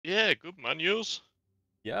Yeah, good man, yours.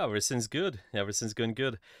 Yeah, everything's good. Everything's going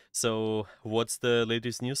good. So, what's the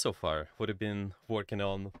latest news so far? What have you been working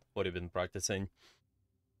on? What have you been practicing?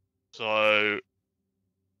 So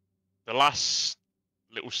the last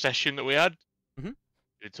little session that we had, hmm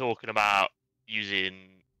we were talking about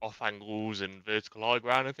using off angles and vertical high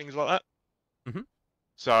ground and things like that. hmm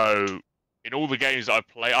So in all the games that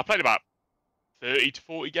I played about 30 to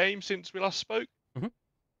 40 games since we last spoke. hmm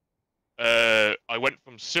I went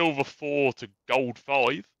from silver 4 to gold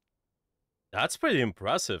 5. That's pretty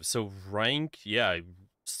impressive. So, rank, yeah,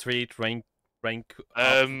 straight rank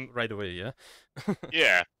up Um, right away, yeah?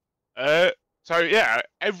 yeah. Uh, so yeah,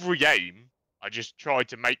 every game I just tried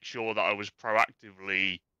to make sure that I was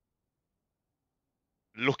proactively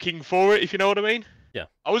looking for it, if you know what I mean. Yeah.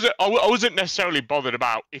 I wasn't necessarily bothered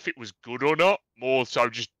about if it was good or not, more so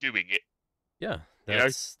just doing it, Yeah, you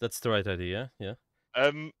know. that's the right idea, yeah.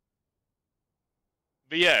 Um,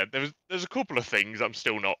 but yeah, there's a couple of things I'm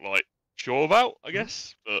still not like sure about, I hmm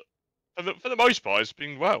guess. But for the most part, it's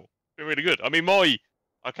been been really good. I mean,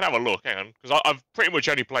 I can have a look, hang on, because I've pretty much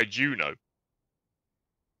only played Juno.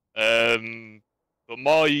 Um, but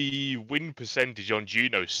my win percentage on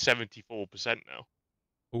Juno is 74% now,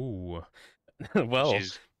 Ooh. which Well,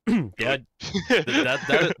 is yeah, good.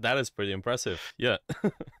 that is pretty impressive. Yeah.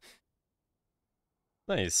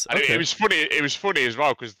 Nice. And it Okay. was funny. It was funny as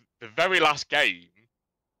well because the very last game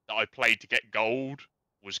that I played to get gold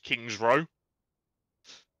was King's Row.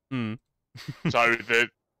 Mm. So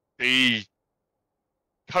the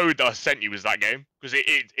code that I sent you was that game because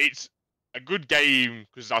it's a good game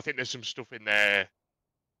because I think there's some stuff in there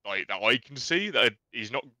like that I can see that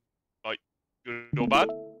is not like good or bad.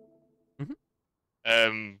 Mhm.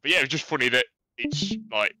 But yeah, it was just funny that it's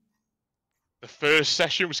like the first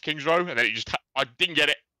session was King's Row and then I didn't get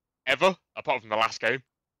it ever apart from the last game,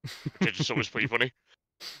 which I just thought was pretty funny.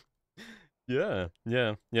 Yeah,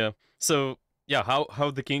 yeah, yeah. So, yeah,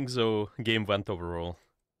 how the King's O game went overall?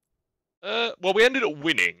 Well, we ended up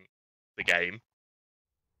winning the game,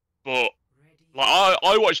 but like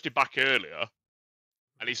I watched it back earlier,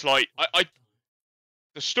 and it's like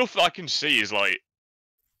the stuff that I can see is like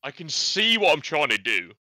I can see what I'm trying to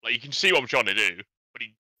do. Like you can see what I'm trying to do, but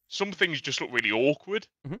some things just look really awkward.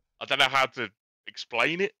 Mhm, I don't know how to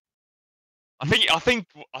explain it. mhm.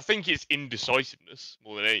 I think it's indecisiveness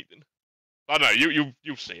more than anything. I don't know.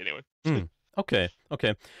 You'll see anyway. Mm. Okay,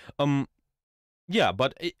 okay. Um, yeah,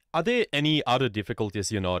 but are there any other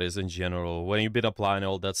difficulties you notice in general when you've been applying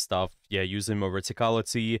all that stuff? Yeah, using more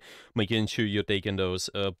verticality, making sure you're taking those,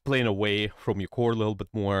 playing away from your core a little bit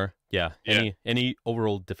more. Yeah, Yeah. any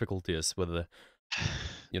overall difficulties with the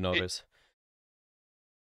you It notice?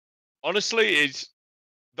 honestly is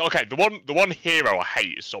okay. The one hero I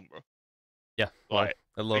hate is Sombra. Yeah, well, Like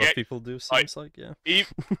a the lot of game, people do. like Seems like, yeah. e-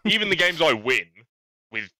 even the games I win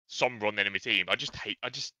with Sombra on the enemy team, I just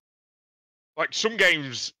like some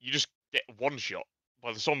games you just get one shot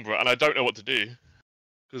by the Sombra, and I don't know what to do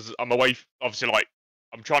because I'm away. Obviously, like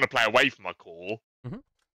I'm trying to play away from my core, Mhm.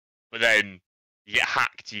 but then you get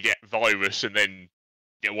hacked, you get virus, and then you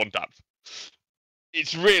get one tapped.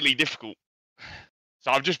 It's really difficult.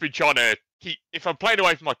 So I've just been trying to keep. If I'm playing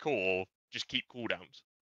away from my core, just keep cooldowns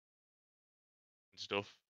and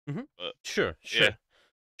stuff. Mhm. But Sure, yeah. sure.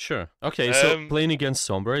 Sure. Okay, so Um, playing against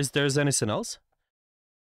Sombra, is there anything else?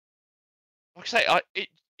 like I say,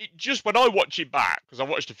 it just when I watch it back because I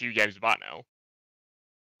watched a few games back now.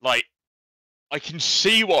 Like I can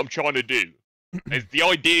see what I'm trying to do. The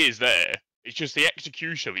idea is there. It's just the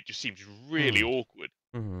execution of it just seems really Hmm. awkward,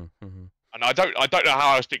 hmm hmm and I don't know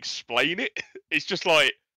how else to explain it. It's just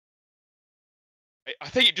like I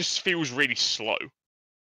think it just feels really slow.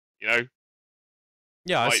 You know,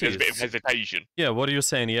 Yeah, I like see. there's a bit of hesitation. Yeah, what are you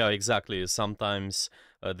saying? Yeah, exactly. Sometimes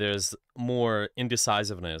there's more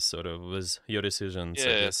indecisiveness, sort of, with your decisions,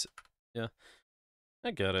 I Yeah, guess. Yeah,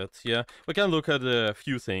 I get it. Yeah, we can look at a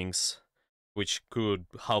few things which could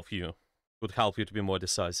help you to be more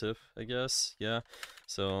decisive, I guess. Yeah.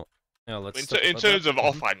 So, yeah, let's talk in about that.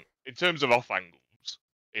 in terms of off angles,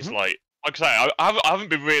 it's hmm like I say, I haven't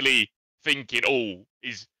been really thinking. Oh,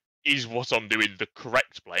 is what I'm doing the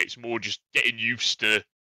correct play? It's more just getting used to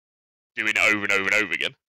doing it over and over and over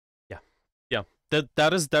again. Yeah, yeah.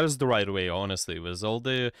 That is the right way, honestly, with all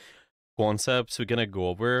the concepts we're gonna go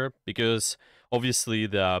over, because obviously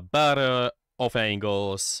there are better off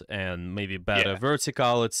angles and maybe better Yeah,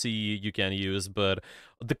 verticality you can use, but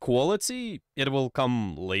the quality, it will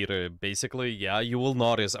come later. Basically, yeah, you will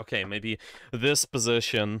notice, okay, maybe this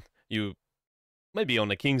position, you maybe on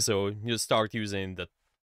the king zone you start using that.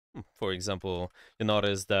 For example, you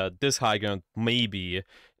notice that this high ground maybe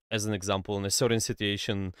as an example, in a certain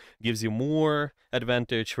situation gives you more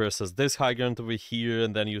advantage versus this high ground over here,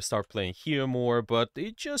 and then you start playing here more. But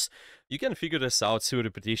you can figure this out through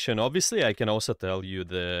repetition. Obviously, I can also tell you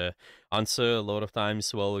the answer a lot of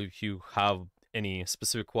times, well, if you have any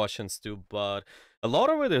specific questions too, but a lot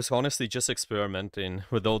of it is honestly just experimenting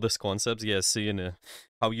with all these concepts. Yeah, seeing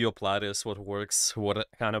how you apply this, what works, what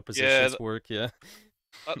kind of Yeah, positions work. Yeah.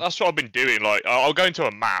 that's what I've been doing. Like, I'll go into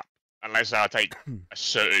a map, and let's say I take a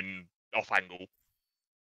certain off angle,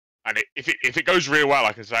 and if it goes real well,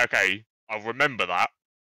 I can say, okay, I'll remember that.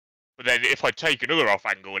 But then if I take another off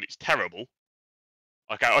angle and it's terrible,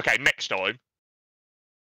 okay, next time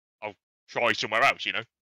I'll try somewhere else.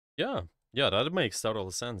 Yeah, yeah, that makes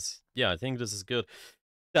total sense. Yeah, I think this is good.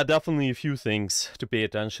 Yeah, definitely a few things to pay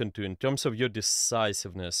attention to in terms of your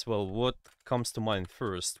decisiveness. Well, what comes to mind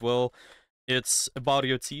first? Well, it's about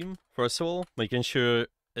your team, first of all, making sure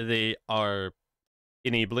they are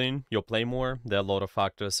enabling your play more. There are a lot of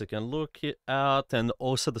factors you can look at, and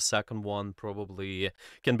also the second one probably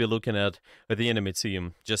can be looking at the enemy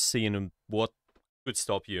team, just seeing what could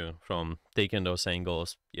stop you from taking those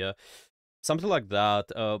angles. Yeah, something like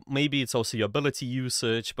that. Maybe it's also your ability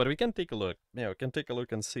usage, but we can take a look. Yeah, we can take a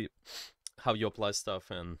look and see how you apply stuff,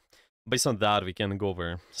 and based on that, we can go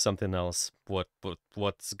over something else.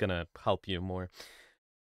 What's gonna help you more?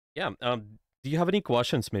 Yeah. Do you have any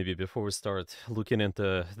questions maybe before we start looking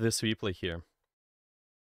into this replay here?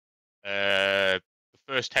 The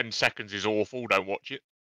first 10 seconds is awful. Don't watch it.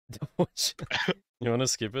 You want to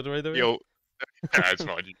skip it right away? You'll. Yeah, it's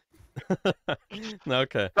fine.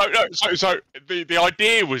 Okay. No. So the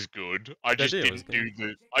idea was good. I The just idea was didn't do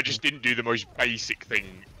the. I just didn't do the most basic thing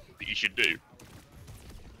that you should do,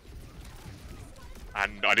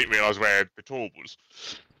 and I didn't realize where the torb was.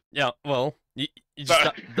 Yeah, well, you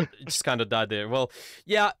just kind of died there. Well,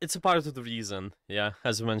 yeah, it's a part of the reason. Yeah,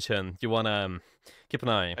 as you mentioned, you wanna keep an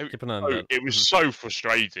eye on that. It was so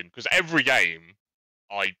frustrating because every game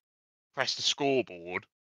I pressed the scoreboard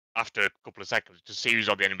after a couple of seconds to see who's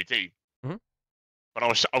on the enemy team. Mhm. But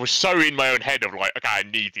I was so in my own head of like, okay, I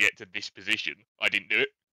need to get to this position. I didn't do it,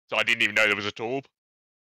 so I didn't even know there was a torb.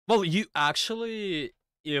 Well, you actually,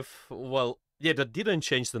 yeah, that didn't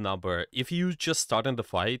change the number. If you just start in the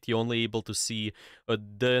fight, you're only able to see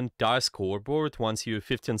the entire scoreboard once you're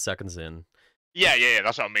 15 seconds in. Yeah,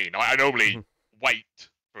 that's what I mean. I normally wait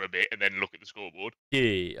for a bit and then look at the scoreboard.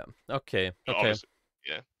 Yeah. Okay.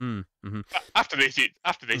 Yeah. Mm-hmm. After this,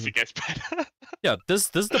 it gets better. Yeah, this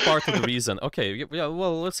is the part of the reason. Okay, yeah,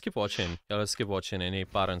 well, let's keep watching. Yeah, let's keep watching any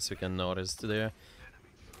patterns we can notice there.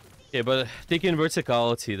 Okay, but taking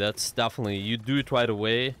verticality, that's definitely, you do it right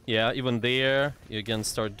away. Yeah, even there, you can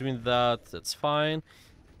start doing that. That's fine.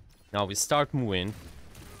 Now we start moving.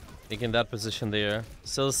 Taking that position there.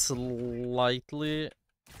 Still slightly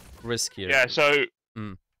riskier. Yeah, so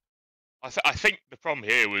I think the problem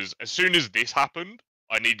here was as soon as this happened,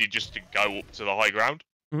 I needed just to go up to the high ground.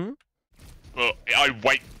 Mm-hmm. But I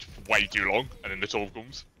wait for way too long, and then the torb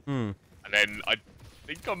comes. And then I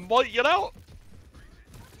think I might get out.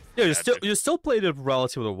 Yeah, you still played it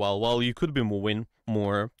relatively well. Well, you could be moving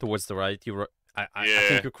more towards the right. I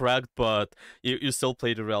think you're correct, but you still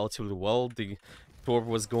played it relatively well. The torb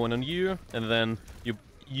was going on you, and then you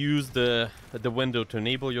use the window to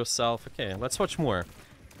enable yourself. Okay, let's watch more.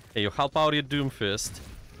 Okay, you help out your Doomfist.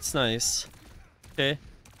 It's nice. Okay.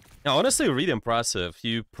 Now, honestly, really impressive.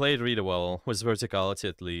 You played really well with verticality,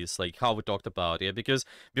 at least, like how we talked about, yeah. Because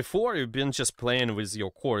before you've been just playing with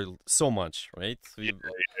your core so much, right?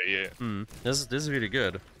 Yeah. This is really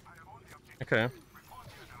good. Okay.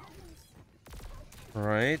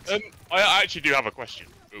 Right. I actually do have a question.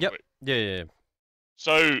 Yep. Quick. Yeah.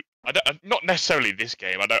 So, not necessarily this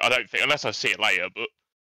game. I don't think, unless I see it later. But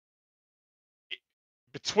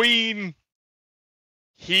between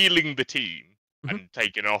healing the team and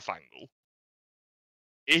taking an off angle,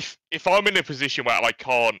 if I'm in a position where I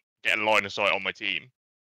can't get a line of sight on my team,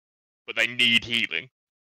 but they need healing,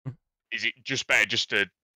 is it just better just to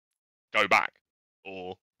go back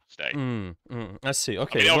or stay? I see.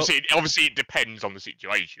 Okay. I mean, obviously, it depends on the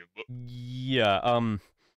situation. But yeah.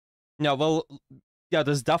 Yeah. Well. Yeah.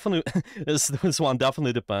 There's definitely this one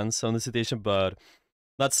definitely depends on the situation, but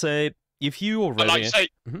let's say if you already. Like say.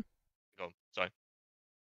 Go on, sorry.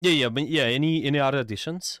 Yeah. But yeah. Any other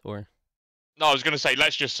additions or? No, I was going to say,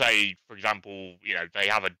 let's just say, for example, they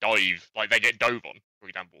have a dive, like they get dove on, for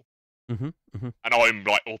example. And I'm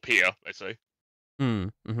like up here, let's say.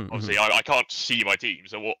 Obviously, I can't see my team,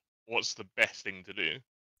 so what's the best thing to do?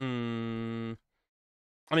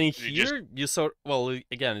 I mean, here you sort. Well,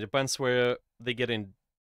 again, it depends where they get in.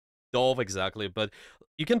 Dove, exactly. But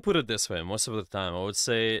you can put it this way, most of the time, I would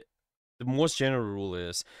say the most general rule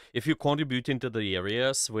is if you contribute into the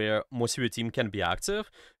areas where most of your team can be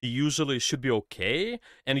active, you usually should be okay.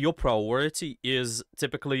 And your priority is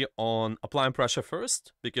typically on applying pressure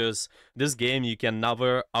first, because this game you can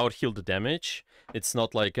never out-heal the damage. It's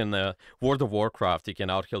not like in World of Warcraft you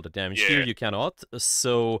can out-heal the damage. Here you cannot.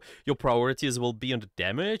 So your priorities will be on the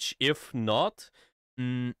damage. If not,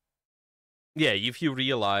 yeah, if you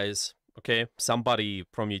realize, okay, somebody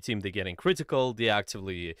from your team, they're getting critical, they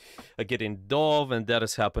actively getting dove, and that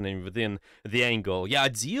is happening within the angle. Yeah,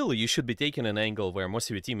 ideally, you should be taking an angle where most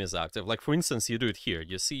of your team is active. Like, for instance, you do it here.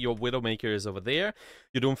 You see your Widowmaker is over there,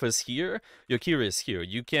 your Doomfist is here, your Kira is here.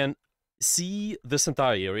 You can see this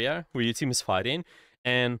entire area where your team is fighting,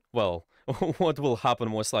 and, well, what will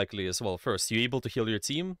happen most likely is, well, first, you're able to heal your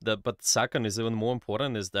team, but second is even more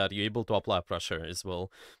important, is that you're able to apply pressure as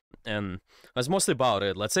well. And that's mostly about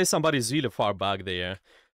it. Let's say somebody's really far back there,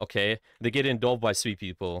 okay? They get engulfed by 3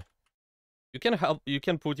 people. You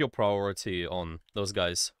can put your priority on those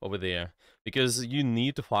guys over there, because you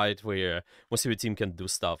need to fight where most of your team can do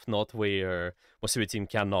stuff, not where most of your team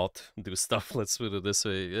cannot do stuff. Let's put it this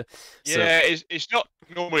way. Yeah, it's not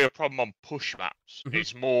normally a problem on push maps.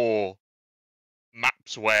 It's more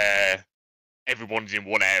maps where everyone's in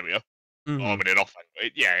one area. I'm in an off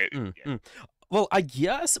angle. Well, I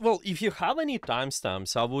guess. Well, if you have any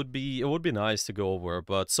timestamps, it would be nice to go over.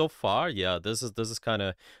 But so far, yeah, this is kind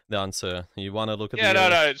of the answer. You want to look at? Yeah,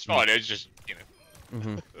 no, it's fine. It's just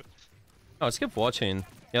Oh, let's keep watching.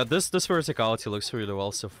 Yeah, this verticality looks really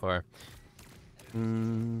well so far.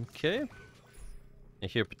 Okay. And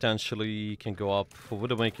here potentially can go up for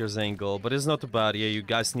Widowmaker's angle, but it's not too bad. Yeah, you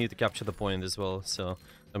guys need to capture the point as well, so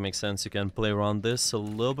that makes sense. You can play around this a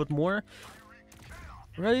little bit more.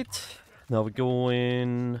 Right. Now we're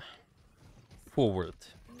going forward.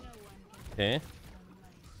 Okay.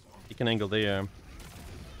 You can angle there.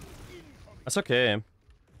 That's okay.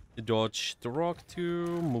 You dodge the rock to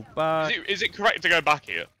move back. Is it correct to go back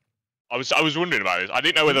here? I was wondering about this. I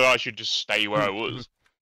didn't know whether I should just stay where I was.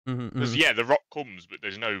 Because yeah, the rock comes, but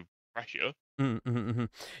there's no pressure.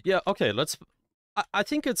 Yeah. Okay. I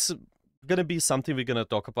think it's gonna be something we're gonna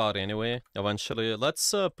talk about anyway eventually.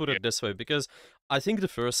 Let's put it this way, because I think the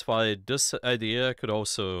first fight, this idea could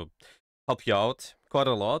also help you out quite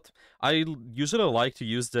a lot. I usually like to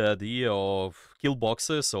use the idea of kill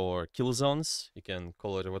boxes or kill zones. You can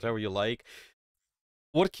call it whatever you like.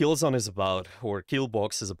 What kill zone is about, or kill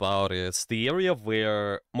box is about, is the area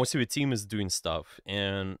where most of your team is doing stuff,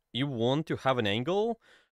 and you want to have an angle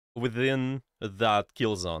within that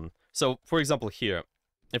kill zone. So, for example, here,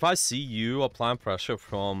 if I see you applying pressure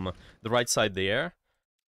from the right side there,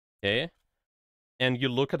 okay, and you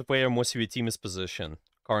look at where most of your team is positioned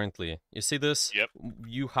currently, you see this? Yep.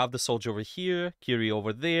 You have the soldier over here, Kiri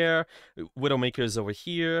over there, Widowmaker is over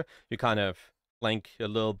here. You kind of flank a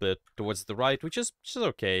little bit towards the right, which is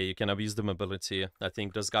okay. You can abuse the mobility. I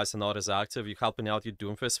think those guys are not as active. You're helping out your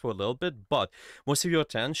Doomfist for a little bit, but most of your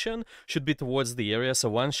attention should be towards the areas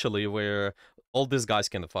eventually where all these guys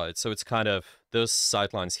can fight. So it's kind of those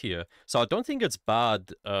sidelines here. So I don't think it's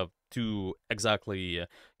bad to exactly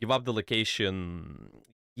give up the location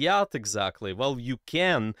yet exactly. Well, you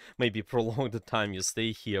can maybe prolong the time you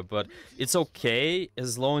stay here, but it's okay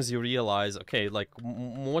as long as you realize, okay, like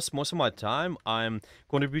most of my time I'm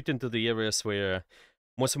contributing to the areas where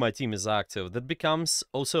most of my team is active. That becomes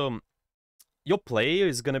also, your play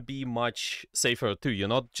is gonna be much safer too. You're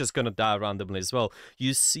not just gonna die randomly as well.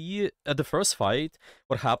 You see at the first fight,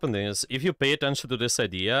 what happened is, if you pay attention to this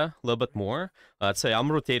idea a little bit more, let's say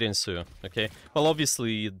I'm rotating Sue, okay? Well,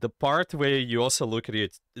 obviously, the part where you also look at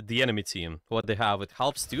it, the enemy team, what they have, it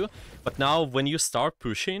helps too. But now when you start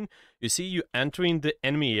pushing, you see you entering the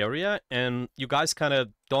enemy area, and you guys kind of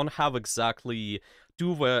don't have exactly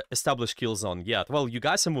to establish kill zone yet. Well, you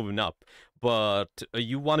guys are moving up, but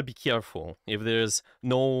you want to be careful if there's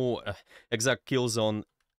no exact kill zone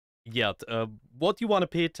yet. What you want to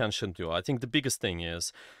pay attention to, I think the biggest thing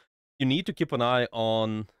is, you need to keep an eye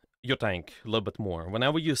on your tank a little bit more.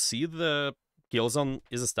 Whenever you see the kill zone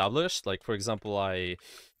is established, like for example, I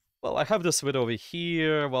have this Widow over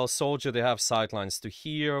here, well, Soldier, they have sightlines to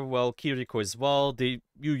here, well, Kiriko as well, you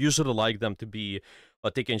usually like them to be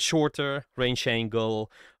taking shorter range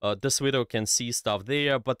angle. This Widow can see stuff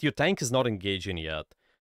there, but your tank is not engaging yet.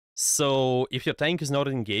 So if your tank is not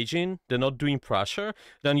engaging, they're not doing pressure,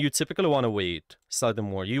 then you typically want to wait slightly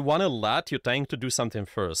more. You want to let your tank to do something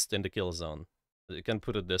first in the kill zone. You can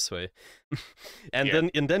put it this way.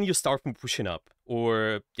 And then you start pushing up.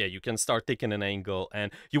 Or yeah, you can start taking an angle,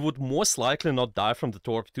 and you would most likely not die from the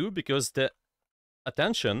torp too, because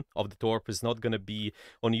attention of the Torp is not gonna be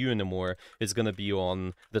on you anymore. It's gonna be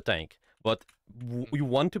on the tank. But you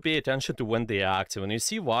want to pay attention to when they are active, and you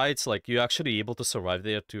see why it's like you're actually able to survive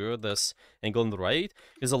there too. This angle on the right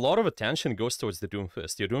is a lot of attention goes towards the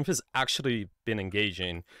Doomfist. Your Doomfist actually been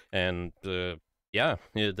engaging, and yeah,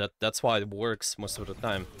 that's why it works most of the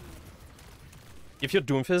time. If your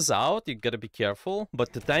Doomfist is out, you gotta be careful,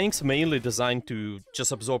 but the tank's mainly designed to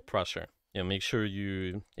just absorb pressure. Yeah, make sure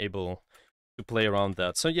you're able to play around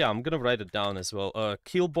that. So yeah, I'm gonna write it down as well.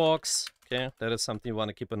 Kill box, okay, that is something you want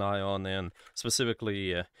to keep an eye on, and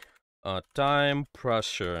specifically time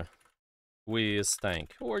pressure with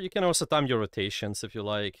tank. Or you can also time your rotations if you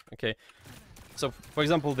like, okay. So, for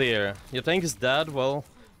example there, your tank is dead, well,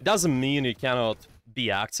 it doesn't mean you cannot be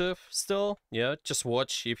active still, yeah, just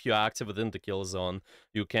watch. If you're active within the kill zone,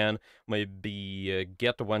 you can maybe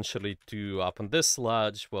get eventually to up on this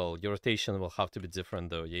ledge. Well, your rotation will have to be different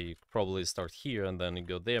though. Yeah, you probably start here and then you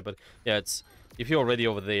go there, but yeah, it's if you're already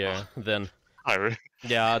over there, then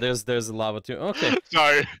yeah, there's lava too. Okay.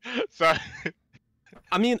 Sorry.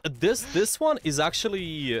 I mean, this one is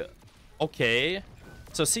actually okay.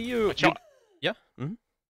 So see you yeah,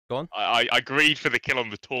 go on. I agreed for the kill on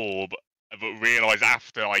the Torb, but realised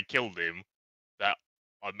after I killed him that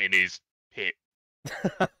I'm in his pit.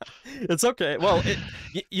 It's okay. Well,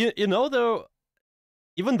 you know though,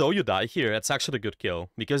 even though you die here, it's actually a good kill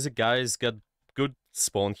because you guys get good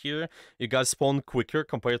spawn here. You guys spawn quicker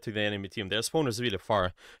compared to the enemy team. Their spawn is really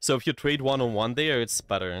far, so if you trade one-on-one there, it's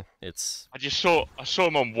better. It's I saw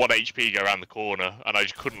him on 1 HP go around the corner, and I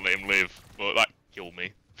just couldn't let him live, but that killed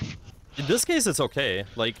me. In this case, it's okay.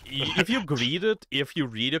 Like, if you greed it, if you're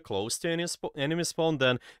really close to enemy spawn,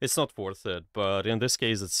 then it's not worth it. But in this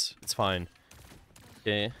case, it's fine.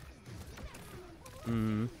 Okay.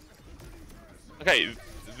 Okay,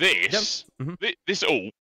 this this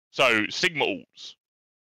ult, so Sigma ults.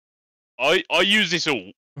 I use this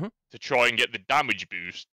ult to try and get the damage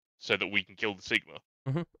boost so that we can kill the Sigma.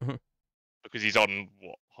 Because he's on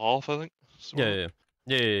what, half, I think.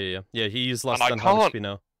 Yeah. He's less than half HP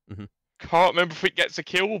now. Can't remember if it gets a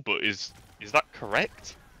kill, but is that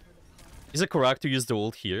correct? Is it correct to use the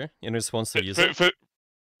ult here in response to use it?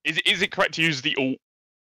 Is it correct to use the ult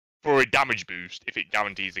for a damage boost if it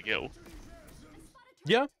guarantees a kill?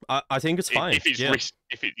 Yeah, I think it's fine. If it's because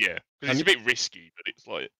it's a bit risky, but it's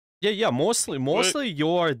like yeah. Mostly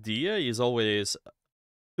your idea is always,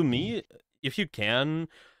 to me, if you can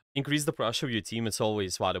increase the pressure of your team, it's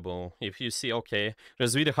always valuable. If you see, okay,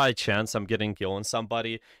 there's really high chance I'm getting kill on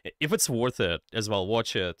somebody, if it's worth it as well,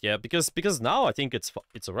 watch it. Yeah, because now I think it's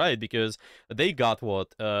alright, because they got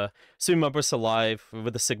what 3 members alive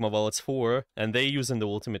with the Sigma. Well, it's 4, and they using the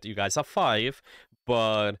ultimate. You guys have 5,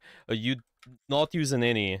 but you not using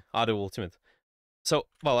any other ultimate. So,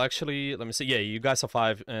 well, actually, let me see. Yeah, you guys are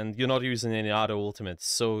 5, and you're not using any other ultimates,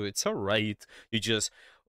 so it's alright. You just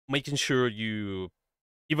making sure you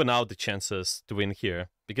even out the chances to win here,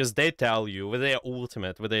 because they tell you with their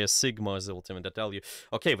ultimate, with their Sigma's ultimate, they tell you,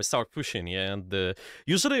 okay, we start pushing, yeah, and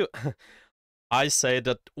usually I say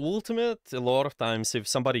that ultimate, a lot of times, if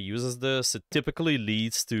somebody uses this, it typically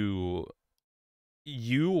leads to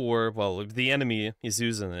you, or, well, if the enemy is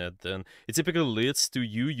using it, then it typically leads to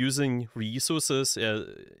you using resources to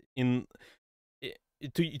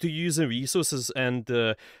using resources,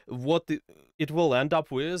 and what it will end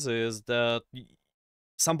up with is that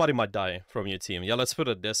somebody might die from your team. Yeah, let's put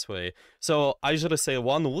it this way. So I usually say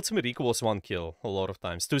 1 ultimate equals 1 kill a lot of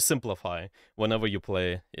times, to simplify. Whenever you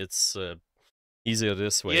play, it's easier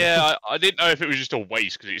this way. Yeah, I didn't know if it was just a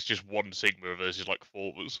waste, because it's just 1 Sigma versus like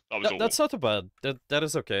 4 of us. That was all. That's not too bad. That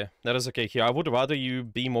is okay. That is okay here. I would rather you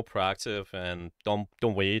be more proactive and don't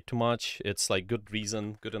wait too much. It's like good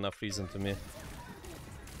enough reason to me.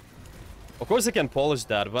 Of course I can polish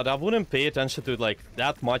that, but I wouldn't pay attention to it like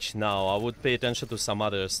that much now. I would pay attention to some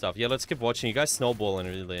other stuff. Yeah, let's keep watching. You guys snowballing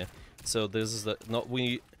really. So this is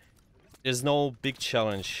there's no big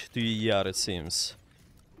challenge to you yet, it seems.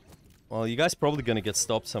 Well, you guys probably gonna get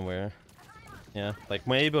stopped somewhere. Yeah, like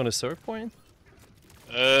maybe on a serve point?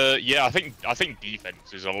 Yeah, I think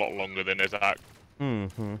defense is a lot longer than attack. No,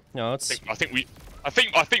 it's I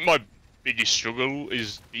think my biggest struggle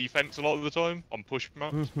is defense a lot of the time on push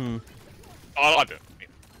maps. I don't.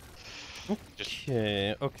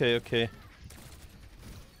 Okay.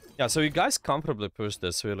 Yeah, so you guys comfortably push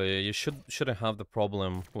this, really. You shouldn't have the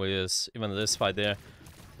problem with even this fight there.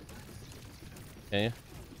 Okay.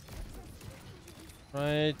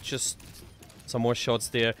 Right, just some more shots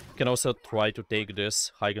there. You can also try to take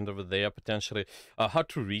this high ground over there, potentially. How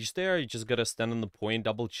to reach there? You just gotta stand on the point,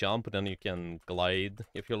 double jump, and then you can glide,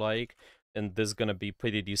 if you like. and this is gonna be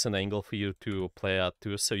pretty decent angle for you to play at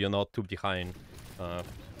too, so you're not too behind,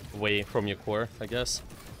 away from your core, I guess.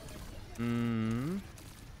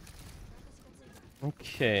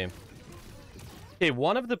 Okay. Okay,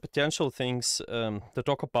 one of the potential things to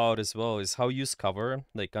talk about as well is how you use cover.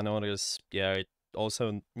 Like, I notice, yeah, it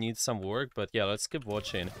also needs some work, but yeah, let's keep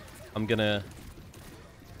watching. I'm gonna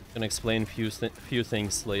explain few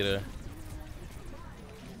things later.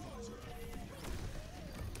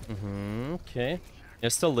 Okay. It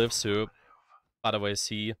still lives, so by the way,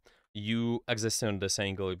 see, you existing on this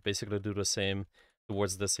angle, you basically do the same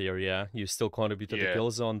towards this area. You still contribute to the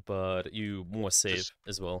kill zone, but you more safe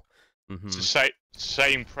as well. It's the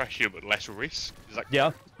same pressure but less risk. Is that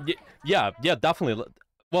yeah, yeah, definitely.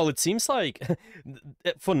 Well, it seems like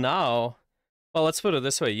for now. Well, let's put it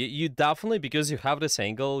this way: you definitely, because you have this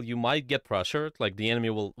angle, you might get pressured. Like the enemy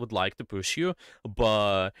would like to push you,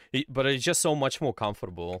 but it's just so much more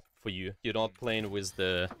comfortable for you. You're not playing with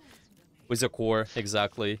the core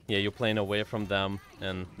exactly. Yeah, you're playing away from them,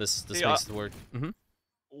 and this makes it work.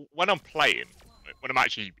 When I'm playing, when I'm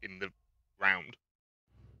actually in the round,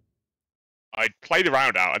 I play the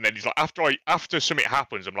round out, and then it's like after something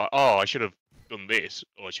happens, I'm like, oh, I should have done this,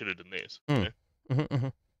 or I should have done this. You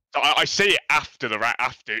know? So I see it after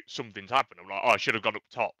after something's happened. I'm like, oh, I should have gone up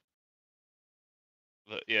top.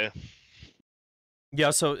 But yeah. Yeah.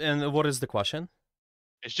 So, and what is the question?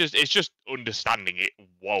 It's just understanding it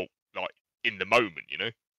while like in the moment, you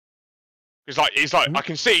know. Because it's like I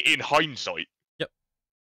can see it in hindsight. Yep.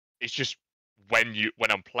 It's just when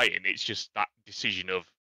I'm playing, it's just that decision of,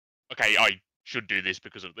 okay, I should do this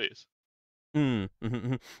because of this. Yeah,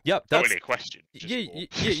 that's not really a question.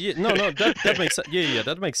 Yeah. No, that makes sense. Yeah,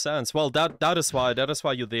 that makes sense. Well, that is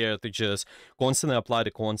why you're there, to just constantly apply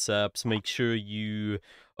the concepts, make sure you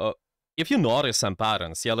if you notice some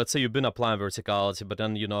patterns, yeah, let's say you've been applying verticality, but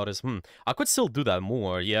then you notice, I could still do that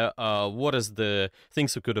more, yeah, what is the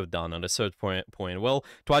things you could have done at a certain point? Well,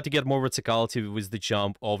 try to get more verticality with the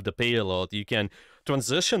jump of the payload. You can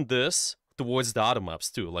transition this towards the other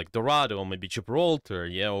maps too, like Dorado, maybe Gibraltar,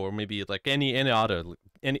 yeah, or maybe like any other,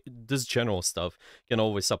 this general stuff can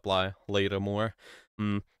always apply later more.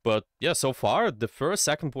 But yeah, so far the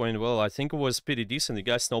second point, well, I think it was pretty decent. You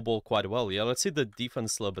guys snowballed quite well. Yeah, let's see the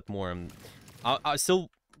defense a little bit more. I still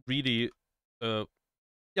really, yeah,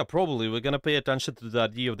 probably we're gonna pay attention to the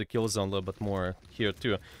idea of the kill zone a little bit more here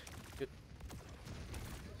too.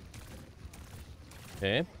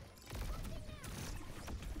 Okay.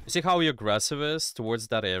 You see how he aggressive is towards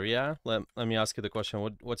that area? Let me ask you the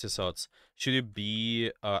question. What's your thoughts? Should you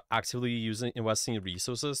be actively investing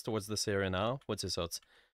resources towards this area now? What's your thoughts?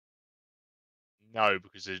 No,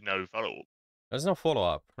 because there's no follow-up. There's no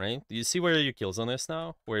follow-up, right? Do you see where your kill zone is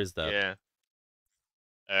now? Where is that? Yeah.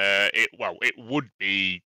 It would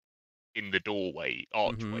be in the doorway,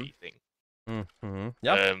 archway thing.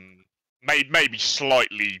 Yeah. Maybe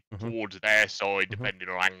slightly towards their side, depending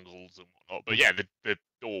on angles and whatnot. But yeah, the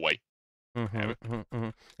doorway.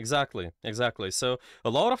 Exactly. So a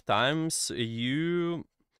lot of times you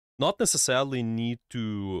not necessarily need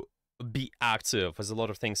to be active as a lot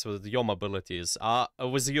of things with your abilities. I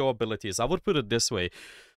would put it this way.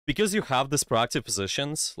 Because you have these proactive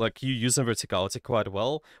positions, like you using verticality quite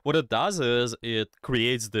well, what it does is it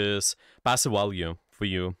creates this passive value for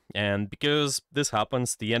you. And because this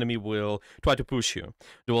happens, the enemy will try to push you.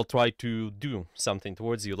 They will try to do something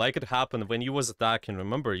towards you. Like it happened when you was attacking,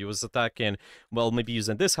 remember, you was attacking, well, maybe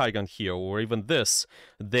using this high gun here, or even this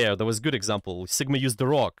there. That was a good example. Sigma used the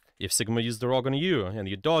rock. If Sigma used the rock on you, and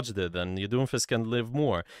you dodged it, then your Doomfist can live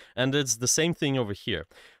more. And it's the same thing over here.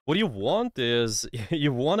 What you want is,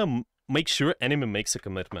 you want to make sure enemy makes a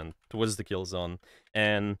commitment towards the kill zone.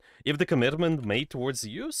 And if the commitment made towards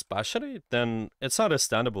you, especially, then it's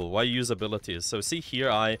understandable why you use abilities. So see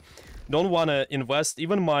here, I don't want to invest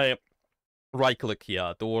even my right click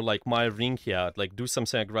here, or like my ring here, like do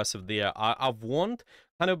something aggressive there. I want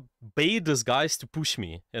kind of bait these guys to push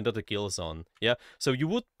me into the kill zone. Yeah, so you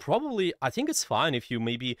would probably, I think it's fine if you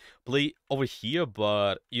maybe play over here,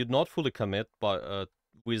 but you'd not fully commit, but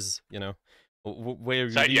with, you know, where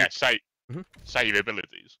you save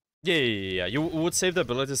abilities. Yeah. You would save the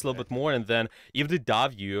abilities a little bit more, and then if they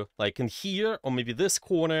dive you, like in here, or maybe this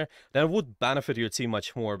corner, then it would benefit your team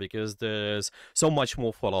much more, because there's so much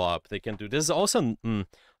more follow-up they can do. This is also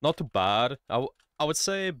not too bad, I would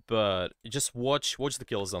say, but just watch the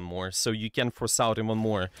kill zone more, so you can force out even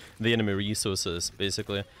more the enemy resources,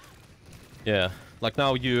 basically. Yeah, like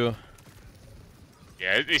now you...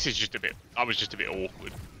 Yeah, this is just a bit... I was just a bit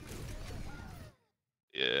awkward.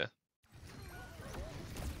 Yeah.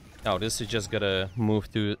 Oh, this is just gotta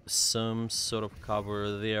move to some sort of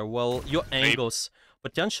cover there. Well, your angles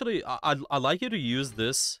potentially. I like you to use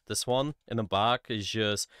this one in the back. Is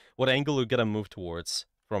just what angle you gotta move towards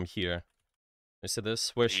from here. You see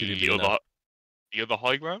this? Where should you be now? The other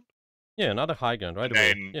high ground. Yeah, another high ground right And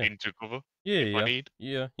away. then Yeah. into cover. Yeah, if I yeah, need.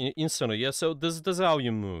 yeah, instantly. Yeah, so this is how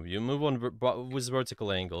you move. You move on with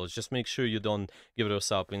vertical angles. Just make sure you don't give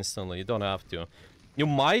those up instantly. You don't have to. You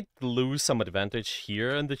might lose some advantage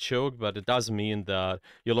here in the choke, but it does mean that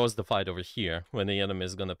you lost the fight over here when the enemy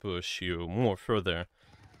is gonna push you more further.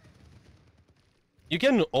 You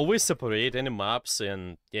can always separate any maps,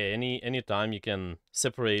 and yeah, any time you can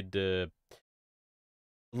separate the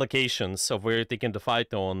locations of where you're taking the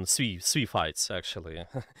fight on three fights actually.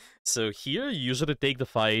 So here you usually take the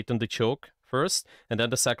fight on the choke first, and then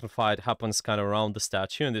the second fight happens kind of around the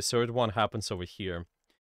statue, and the third one happens over here.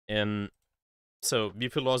 And so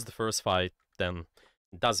if you lost the first fight, then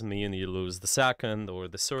it doesn't mean you lose the second or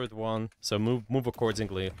the third one. So move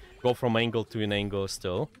accordingly. Go from angle to an angle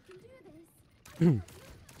still.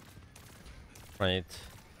 Right.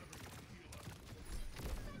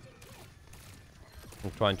 I'm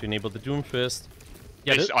trying to enable the Doomfist.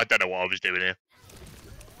 Yeah, I don't know what I was doing here.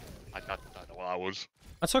 I don't know what I was.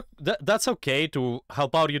 That's okay to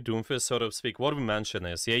help out your Doomfist, so to speak. What we mentioned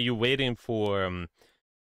is, yeah, you're waiting for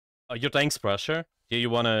your tank's pressure. Yeah, you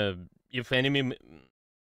wanna if enemy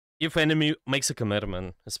makes a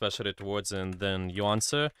commitment, especially towards, and then you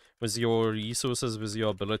answer with your resources, with your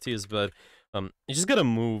abilities, but you just gotta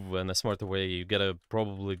move in a smarter way. You gotta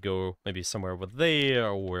probably go maybe somewhere over there,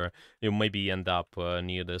 or you maybe end up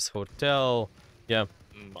near this hotel. Yeah.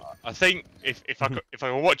 I think if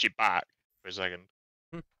I watch it back for a second,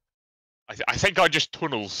 I think I just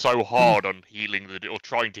tunnel so hard on healing or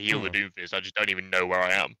trying to heal the Doomfist. I just don't even know where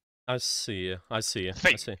I am. I see.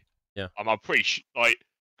 Yeah. I'm pretty like.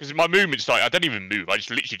 Because my movement's like, I don't even move. I just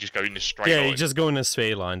literally just go in a straight line. Yeah, you just go in a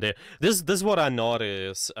straight line there. This is what I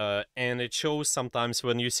notice, and it shows sometimes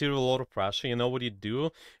when you see a lot of pressure, you know what you do?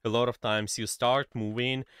 A lot of times you start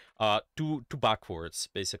moving to backwards,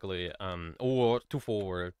 basically, or to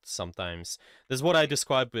forward sometimes. This is what I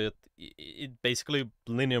describe it basically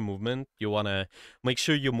linear movement. You want to make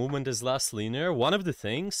sure your movement is less linear. One of the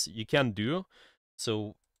things you can do,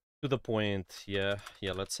 so to the point, yeah,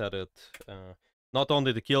 let's set it... not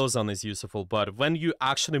only the kill zone is useful, but when you're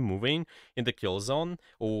actually moving in the kill zone,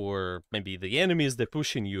 or maybe the enemies they're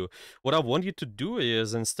pushing you, what I want you to do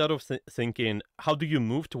is, instead of thinking, how do you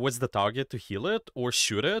move towards the target to heal it or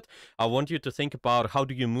shoot it, I want you to think about how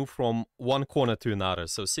do you move from one corner to another.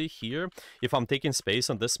 So see here, if I'm taking space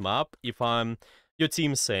on this map, if your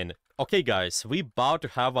team's saying, okay guys, we about to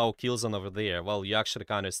have our kill zone over there, well, you actually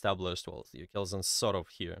kind of established, well, your kill zone's sort of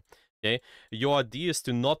here. Okay, your idea is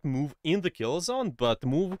to not move in the kill zone, but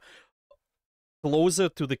move closer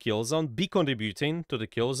to the kill zone, be contributing to the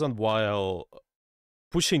kill zone while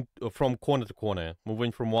pushing from corner to corner,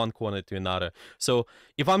 moving from one corner to another. So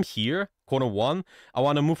if I'm here, corner 1, I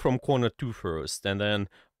want to move from corner 2 first, and then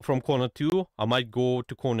from corner 2, I might go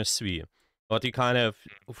to corner 3. But you kind of,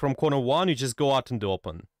 from corner 1, you just go out in the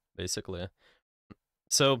open, basically.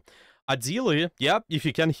 So ideally, yeah, if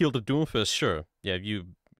you can heal the Doomfist, sure. Yeah,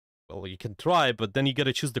 well, you can try, but then you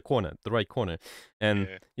gotta choose the right corner. And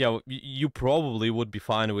yeah, you probably would be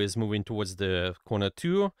fine with moving towards the corner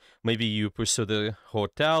 2. Maybe you pursue the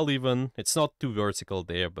hotel even. It's not too vertical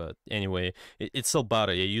there, but anyway, it's still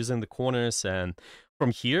better. You're using the corners, and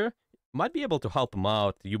from here, might be able to help them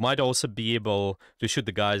out. You might also be able to shoot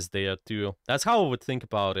the guys there too. That's how I would think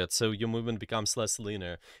about it, so your movement becomes less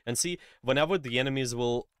linear. And see, whenever the enemies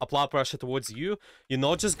will apply pressure towards you, you're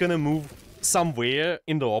not just gonna move somewhere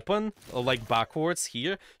in the open, or like backwards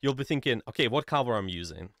here. You'll be thinking, okay, what cover I'm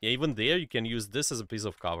using? Yeah, even there, you can use this as a piece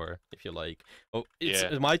of cover, if you like. Oh,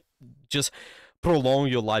 it might just prolong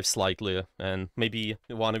your life slightly, and maybe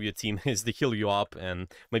one of your team is to heal you up, and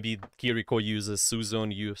maybe Kiriko uses Suzu on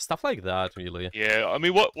you, stuff like that, really. Yeah, I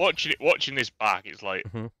mean, watching this back, it's like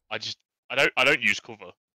I don't use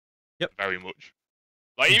cover. Yep. Very much.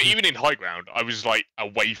 Like even in high ground, I was like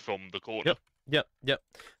away from the corner. Yep.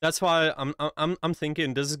 That's why I'm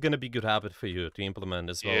thinking this is gonna be a good habit for you to implement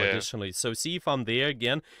as well. Additionally, so see if I'm there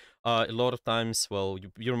again. A lot of times, well,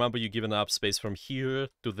 you remember you giving up space from here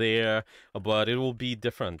to there, but it will be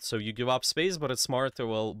different. So you give up space, but it's smarter.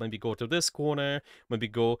 Well, maybe go to this corner, maybe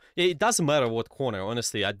go. It doesn't matter what corner,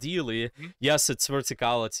 honestly. Ideally, yes, it's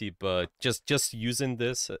verticality, but just using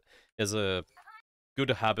this as a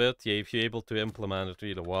good habit. Yeah, if you're able to implement it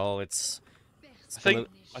really well, it's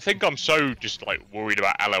I think I'm so just like worried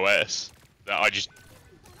about LOS that I just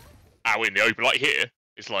out in the open, like here.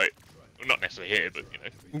 It's like not necessarily here, but you know.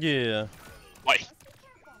 Yeah. Like.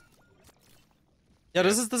 Yeah,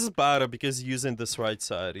 this is better because using this right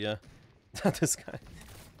side, yeah. This guy.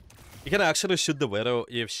 You can actually shoot the Widow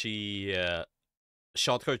if she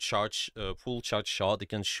shot her charge, full charge shot. You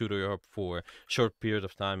can shoot her up for a short period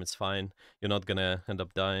of time. It's fine. You're not gonna end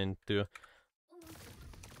up dying too.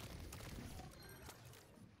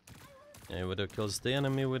 Yeah, Widow kills the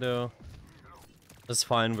enemy Widow. That's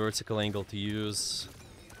fine. Vertical angle to use.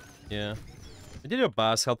 Yeah. You did your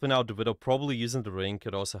best helping out the Widow. Probably using the ring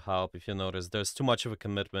could also help if you notice there's too much of a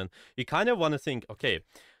commitment. You kind of want to think, okay,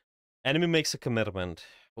 enemy makes a commitment.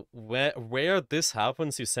 Where this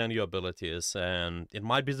happens, you send your abilities, and it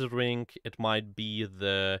might be the ring, it might be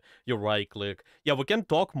your right click. Yeah, we can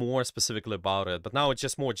talk more specifically about it, but now it's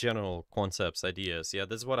just more general concepts, ideas. Yeah,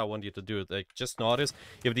 this is what I want you to do. Like, just notice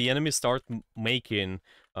if the enemy start making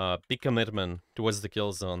big commitment towards the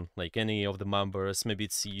kill zone, like any of the members, maybe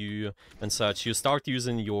it's you and such, you start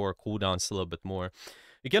using your cooldowns a little bit more.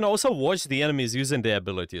 You can also watch the enemies using their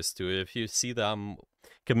abilities too. If you see them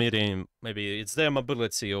committing, maybe it's their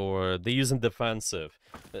mobility or they're using defensive,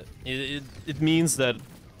 it means that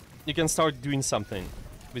you can start doing something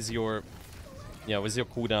with your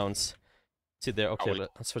cooldowns. See there, okay,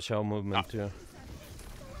 let's switch our movement too.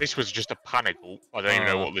 This was just a panic ult. I don't even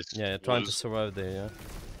know what this yeah, trying to survive there, yeah.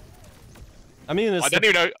 I mean, I don't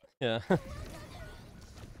even know. Yeah. I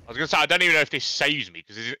was gonna say, I don't even know if this saves me,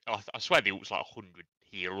 because I swear the ult's like 100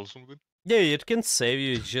 heal or something. Yeah, it can save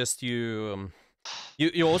you, just you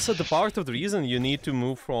also, the part of the reason you need to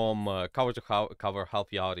move from cover to cover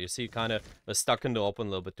help you out. You see, kind of stuck in the open a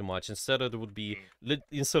little bit too much. Instead, it would be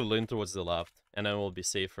instead of lean towards the left, and then it will be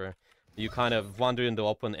safer. You kind of wander in the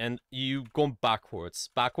open, and you go backwards.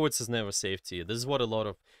 Backwards is never safety. This is what a lot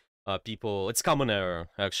of people, it's common error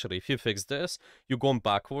actually. If you fix this, you're going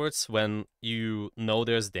backwards when you know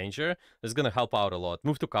there's danger. It's gonna help out a lot.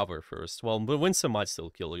 Move to cover first. Well, Winston might still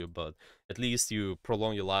kill you, but at least you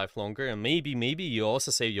prolong your life longer, and maybe you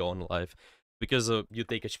also save your own life because you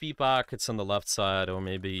take HP back. It's on the left side, or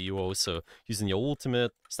maybe you also using your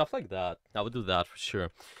ultimate, stuff like that. I would do that for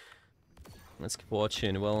sure. Let's keep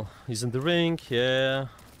watching. Well, using the ring, yeah,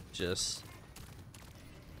 just.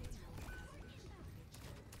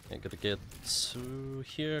 I gotta get to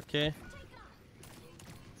here, okay.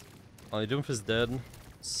 Only Doomf is dead,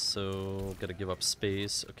 so gotta give up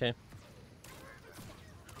space, okay.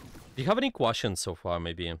 Do you have any questions so far,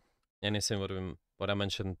 maybe? Anything what I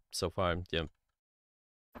mentioned so far, yeah.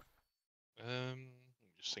 Let me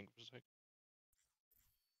just think for a sec.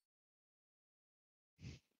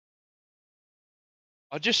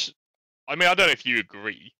 I mean, I don't know if you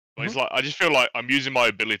agree, but it's like, I just feel like I'm using my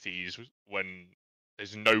abilities when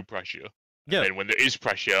there's no pressure. Yeah. And when there is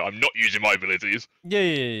pressure, I'm not using my abilities.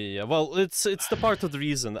 Yeah. Well, it's the part of the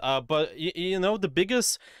reason. But you know,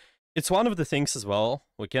 it's one of the things as well.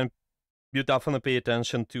 You definitely pay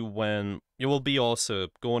attention to when you will be also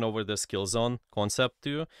going over the skill zone concept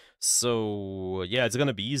too. So yeah, it's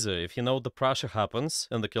gonna be easier. If you know the pressure happens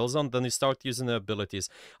in the kill zone, then you start using the abilities.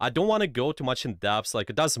 I don't want to go too much in depth, like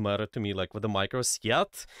it doesn't matter to me, like with the micros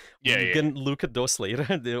yet. You can look at those later.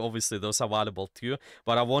 Obviously those are valuable too,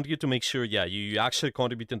 but I want you to make sure, yeah, you actually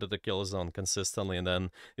contribute into the kill zone consistently, and then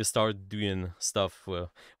you start doing stuff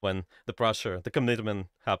when the pressure, the commitment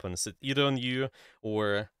happens, either on you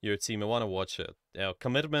or your team. I want to watch it.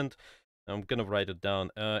 Commitment, I'm gonna write it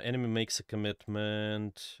down. Enemy makes a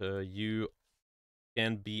commitment. You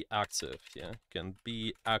can be active. Yeah, can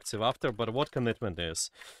be active after. But what commitment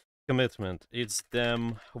is? Commitment. It's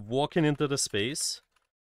them walking into the space.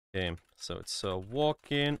 Okay, so it's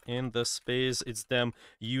walking in the space. It's them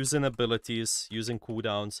using abilities, using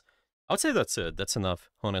cooldowns. I would say that's it. That's enough,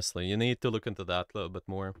 honestly. You need to look into that a little bit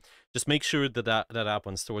more. Just make sure that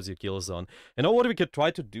happens towards your kill zone. You know what we could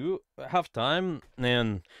try to do? Have time,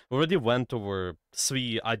 and we already went over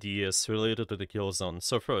 3 ideas related to the kill zone.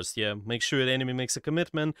 So first, yeah, make sure the enemy makes a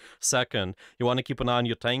commitment. Second, you want to keep an eye on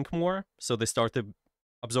your tank more, so they start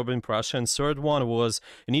absorbing pressure. And third one was,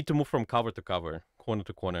 you need to move from cover to cover, corner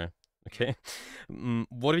to corner. Okay,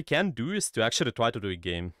 what we can do is to actually try to do a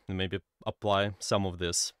game and maybe apply some of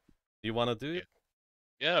this. Do you want to do it?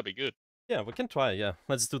 Yeah, that'd be good. Yeah, we can try. Yeah,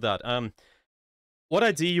 let's do that. What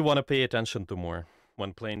idea you want to pay attention to more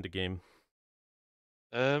when playing the game?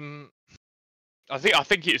 I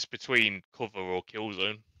think it's between cover or kill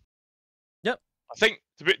zone. Yep. I think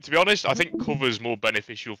to be honest, I think cover's more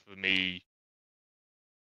beneficial for me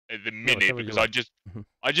at the minute, because I just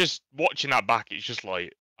watching that back, it's just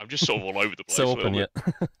like I'm just sort of all over the place. So open, yeah.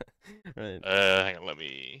 Right. Hang on, let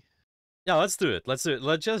me. Yeah, let's do it. Let's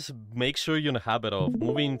just make sure you're in the habit of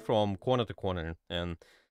moving from corner to corner, and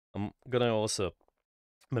I'm gonna also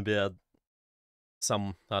maybe add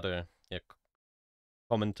some other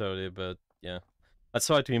commentary, but yeah. Let's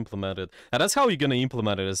try to implement it. And that's how you're gonna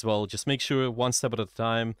implement it as well. Just make sure one step at a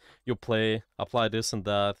time you apply this and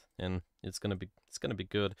that, and it's gonna be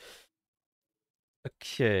good.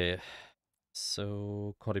 Okay.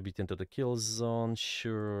 So contribute into the kill zone,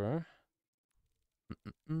 sure. I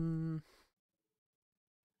don't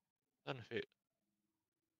know if it...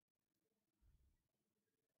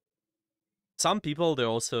 Some people, they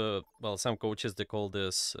also, well, some coaches, they call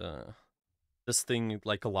this this thing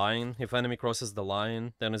like a line. If enemy crosses the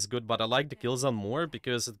line, then it's good. But I like the kill zone more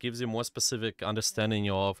because it gives you more specific understanding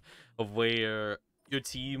of where your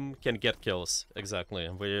team can get kills, exactly,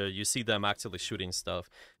 where you see them actively shooting stuff.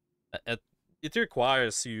 It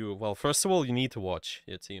requires you, well, first of all, you need to watch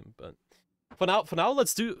your team, but for now,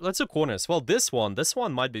 let's do corners. Well, this one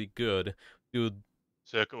might be good, dude.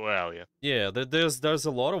 Circle well, yeah. Yeah, there's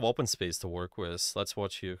a lot of open space to work with. Let's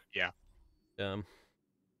watch you. Yeah.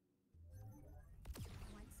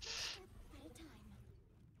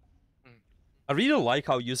 I really like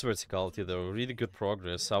how you use verticality though. Really good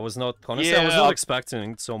progress. I was not honestly, I was not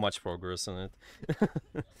expecting so much progress in it.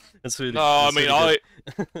 It's really no. it's I mean,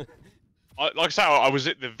 really like I said, I was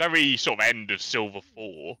at the very sort of end of Silver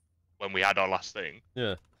 4 when we had our last thing.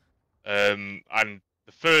 Yeah. And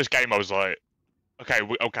the first game I was like, okay,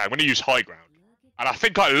 I'm gonna use high ground, and I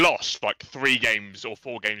think I lost like 3 games or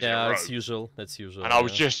 4 games in a row. Yeah, that's usual. That's usual. And I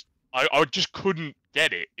was just, I just couldn't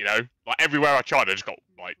get it, you know. Like everywhere I tried, I just got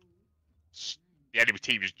like, the enemy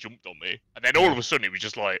team just jumped on me, and then all of a sudden it was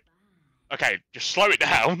just like, okay, just slow it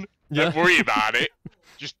down. Don't worry about it.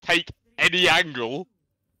 Just take any angle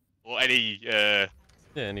or any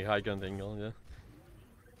any high ground angle. Yeah.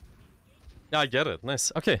 Yeah, I get it.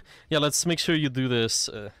 Nice. Okay. Yeah, let's make sure you do this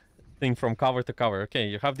thing from cover to cover. Okay,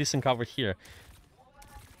 you have decent cover here.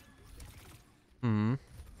 An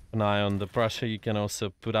eye on the pressure you can also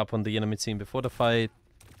put up on the enemy team before the fight.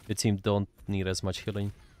 Your team don't need as much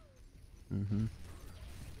healing.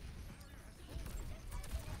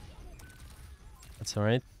 That's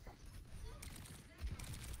alright.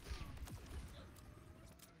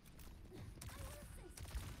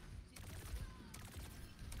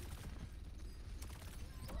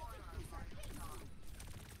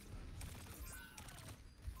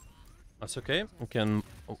 That's okay. We can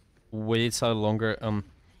wait a longer.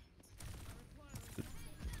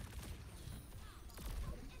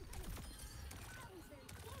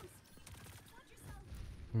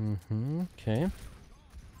 Okay.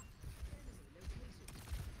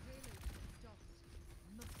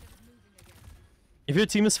 If your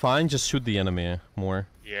team is fine, just shoot the enemy more.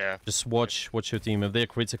 Yeah. Just watch your team. If they're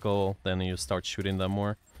critical, then you start shooting them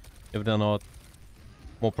more. If they're not,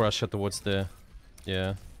 more pressure towards the,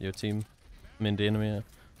 your team. I mean the enemy.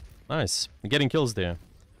 Nice. You're getting kills there.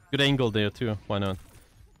 Good angle there too. Why not?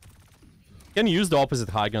 You can use the opposite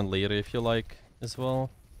high ground later if you like as well.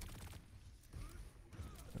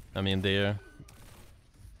 I mean there.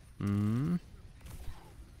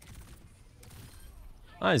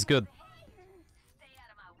 Nice, good.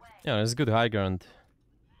 Yeah, it's good high ground.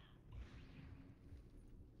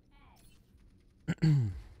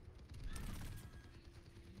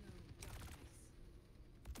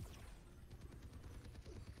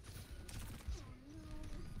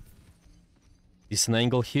 Decent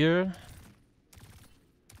angle here.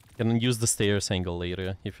 Can use the stairs angle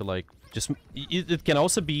later if you like. Just it can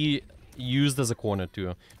also be used as a corner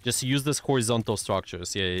too. Just use this horizontal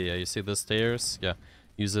structures. Yeah. You see the stairs? Yeah.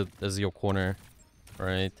 Use it as your corner.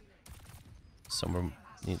 Right. Somewhere.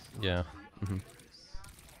 Yeah.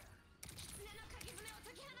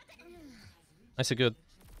 I see, good.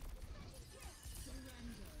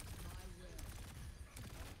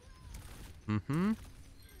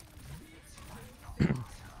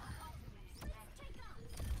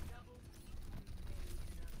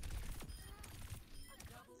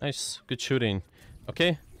 Nice, good shooting.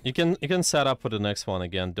 Okay, you can set up for the next one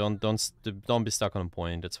again. Don't be stuck on a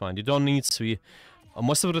point. It's fine. You don't need to be.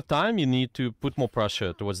 Most of the time, you need to put more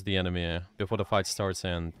pressure towards the enemy before the fight starts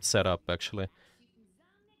and set up, actually.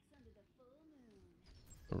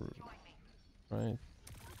 Right.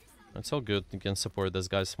 It's all good. You can support these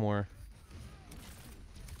guys more.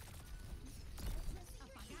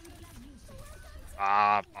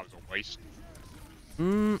 that was a waste.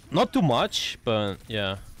 Not too much, but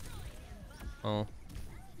yeah. Oh.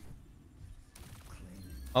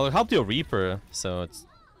 I'll help your Reaper, so it's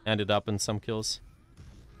ended up in some kills.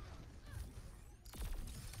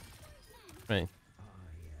 Right.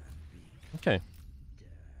 Okay.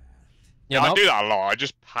 Yeah, I do that a lot. I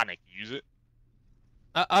just panic use it.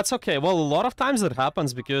 That's okay. Well, a lot of times it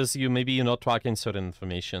happens because maybe you're not tracking certain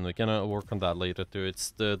information. We can work on that later too.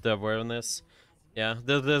 It's the awareness. Yeah,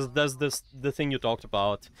 there's the thing you talked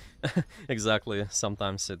about. Exactly.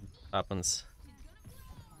 Sometimes it happens.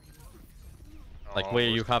 Like Oh, where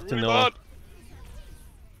it's you gonna have be to really know. bad.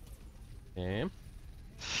 Okay.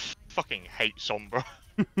 Fucking hate Sombra.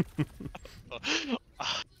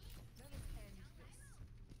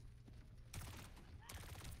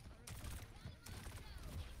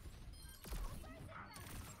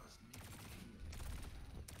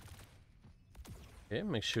 Okay,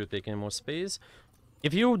 make sure you take any more space.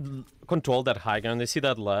 If you control that high ground, you see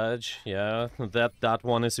that ledge? Yeah, that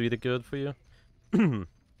one is really good for you. Can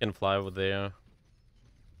fly over there.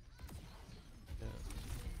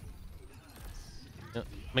 Yeah.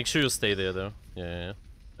 Make sure you stay there though. Yeah.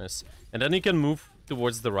 Nice. And then you can move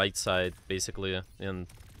towards the right side, basically, and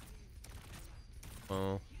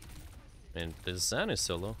oh, and the Zan is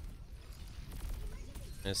solo.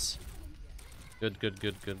 Nice. Good, good,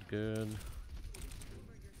 good, good, good.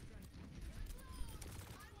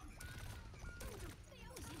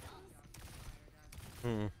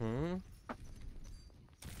 Mm-hmm.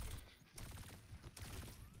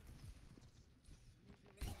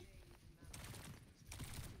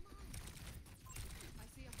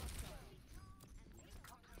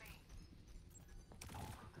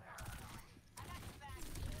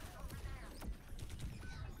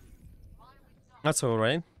 That's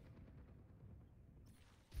alright.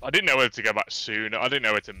 I didn't know whether to go back soon. I didn't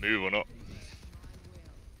know whether to move or not.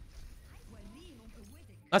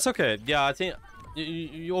 That's okay. Yeah, I think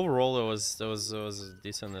overall it was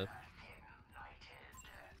decent.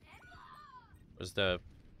 Was the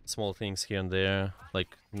small things here and there,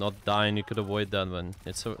 like not dying. You could avoid that one.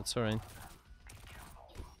 It's alright.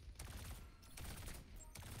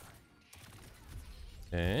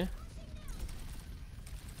 Okay.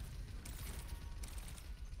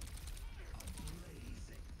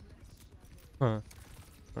 Huh.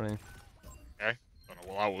 Right. Okay. Don't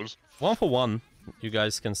know what that was. 1 for 1. You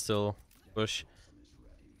guys can still push.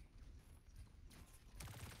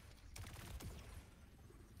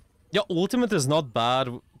 Yeah, ultimate is not bad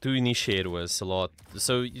to initiate with a lot.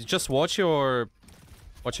 So you just watch your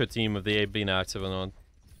team if they've been active or not,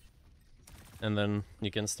 and then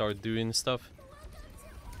you can start doing stuff.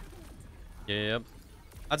 Yeah,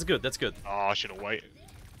 that's good. That's good. Oh, I should have waited.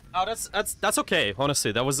 Oh, that's okay.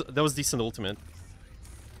 Honestly, that was decent ultimate.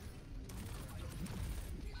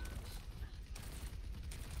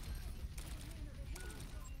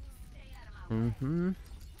 Mm-hmm.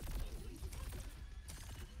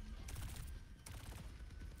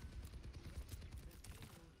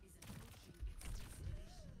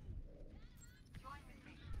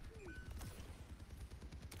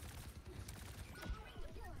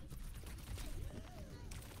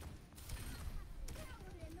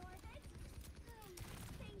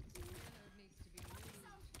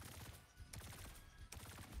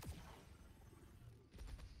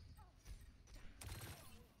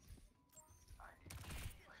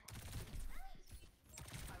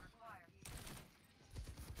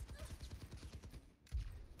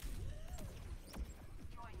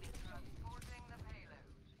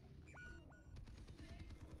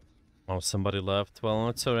 Oh, somebody left. Well,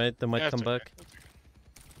 it's alright. They might Yeah, come it's okay. back.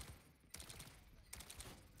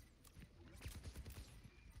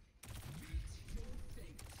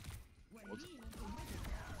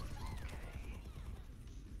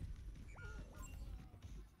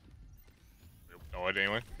 No idea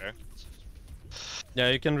anyway. Okay. Yeah,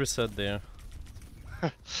 you can reset there.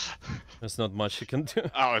 There's not much you can do.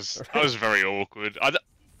 That was very awkward.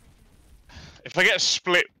 If I get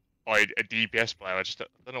split by a DPS player, I just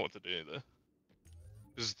don't know what to do there.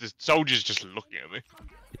 The soldier's just looking at me.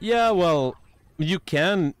 Yeah, well, you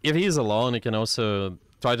can, if he's alone, you can also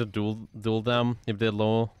try to duel them if they're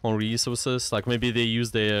low on resources. Like maybe they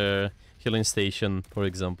use their healing station, for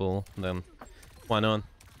example, then why not?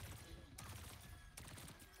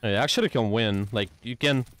 You actually can win. Like you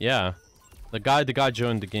can, yeah. The guy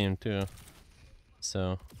joined the game too.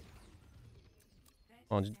 So,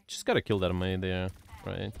 oh, just gotta kill that mate there,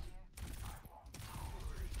 right?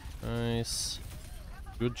 Nice,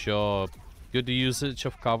 good job. Good usage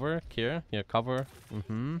of cover here. Yeah, cover.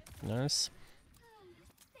 Mm-hmm. Nice.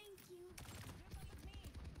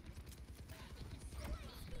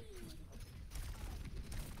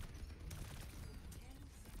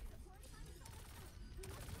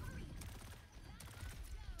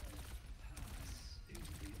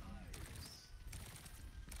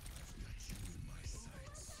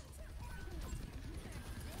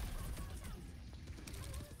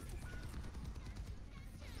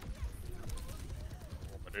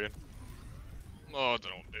 Oh, I don't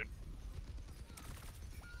know what I'm doing.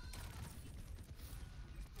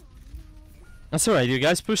 That's alright, you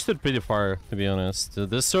guys pushed it pretty far, to be honest.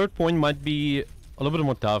 This third point might be a little bit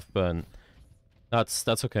more tough, but that's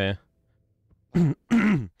okay.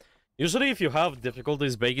 Usually if you have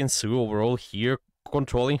difficulties breaking through overall here,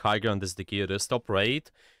 controlling high ground is the key. The top right,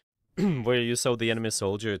 where you saw the enemy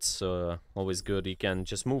soldier, it's always good. You can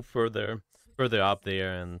just move further up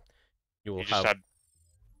there, and you will have...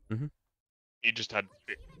 He just had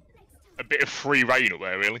a bit of free reign up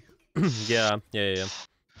there, really. Yeah.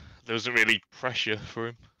 There wasn't really pressure for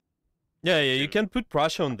him. Yeah, you can put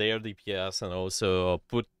pressure on their DPS and also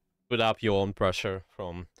put up your own pressure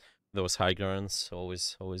from those high grounds.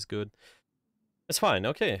 Always good. It's fine,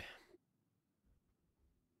 okay.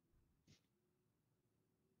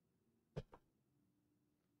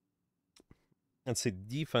 Let's see,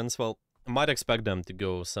 defense, well, I might expect them to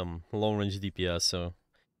go some long-range DPS, so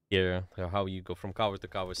here, how you go from cover to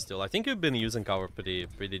cover still. I think you've been using cover pretty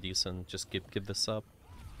decent. Just keep this up.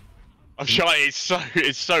 I'm trying. It's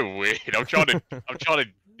so weird. I'm trying to do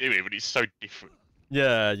it, but it's so different.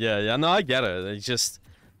 Yeah. No, I get it. It's just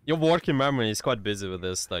your working memory is quite busy with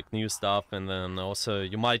this, like new stuff, and then also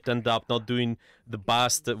you might end up not doing the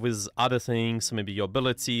best with other things, maybe your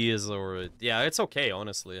abilities, or yeah, it's okay,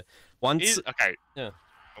 honestly. Okay. Yeah.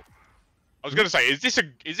 I was gonna say, is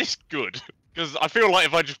this good? Because I feel like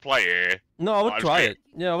if I just play it... No, I would try it.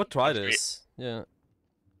 Yeah, I would try this. Yeah,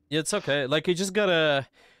 it's okay. Like, you just gotta...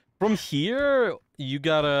 From here, you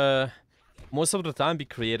gotta... Most of the time, be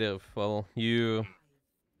creative. Well, you...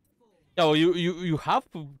 Yeah, well, you have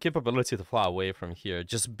capability to fly away from here.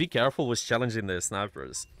 Just be careful with challenging the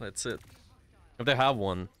snipers. That's it. If they have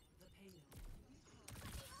one.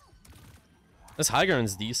 This high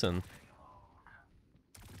ground's decent.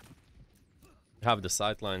 You have the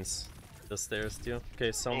sightlines. The stairs too.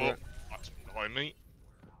 Okay, somewhere. Oh, that's behind me.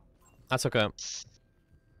 That's okay.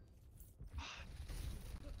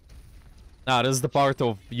 Nah, this is the part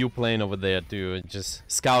of you playing over there too. Just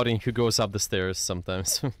scouting who goes up the stairs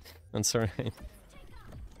sometimes. I'm sorry.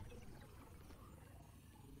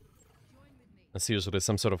 That's usually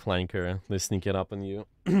some sort of flanker. They sneak it up on you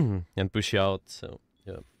and push you out, so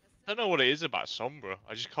yeah. I don't know what it is about Sombra.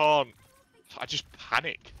 I just can't... I just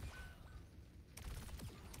panic.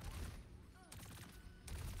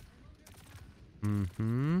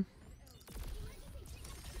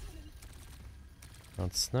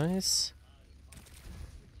 That's nice.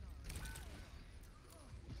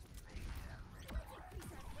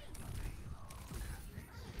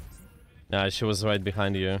 Yeah, she was right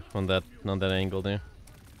behind you on that angle there.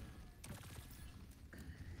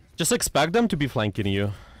 Just expect them to be flanking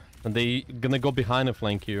you. And they gonna go behind and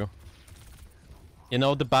flank you. You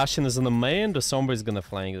know, the Bastion is in the main, the Sombra is gonna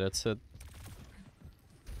flank, that's it.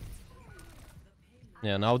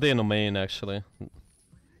 Yeah, now they're in the main, actually.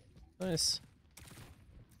 Nice.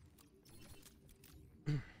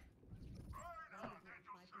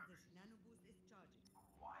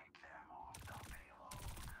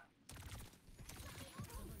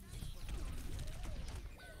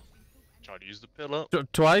 Try to use the pillar.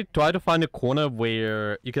 Try to find a corner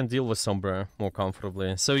where you can deal with Sombra more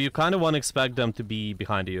comfortably. So you kind of want to expect them to be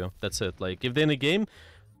behind you. That's it. Like, if they're in a game,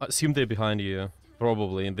 assume they're behind you.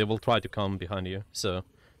 Probably. They will try to come behind you. So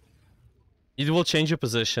it will change your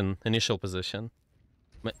position, initial position.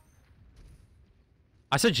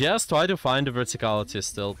 I suggest try to find the verticality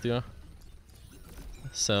still, too.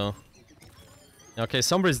 So... Okay,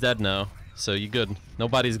 Sombra is dead now. So you're good.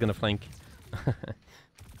 Nobody's gonna flank.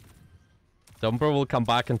 Sombra will come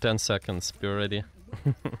back in 10 seconds. Be ready.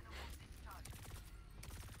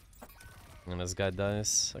 And this guy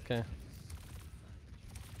dies. Okay.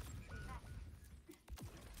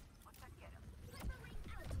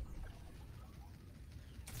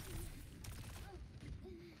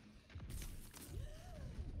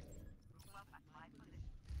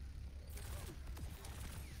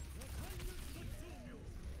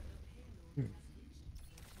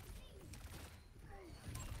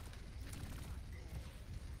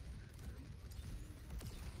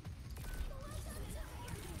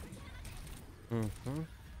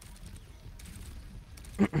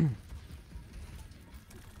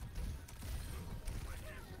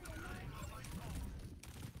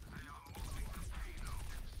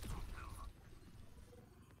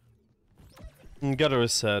 Gotta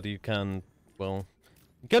reset, you can, well,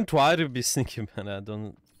 you can try to be sneaky, but I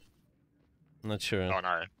don't, I'm not sure. Oh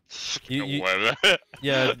no.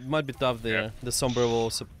 Yeah, it might be tough there. Yeah. The Sombra will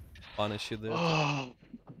also punish you there.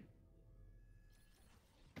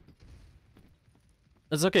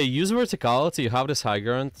 It's okay, use verticality, you have this high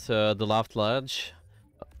ground, the left ledge.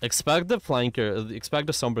 expect the flanker, expect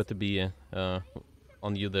the Sombra to be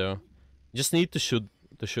on you there. You just need to shoot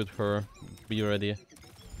her. Be ready.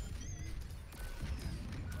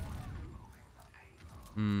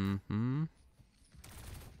 Mm-hmm.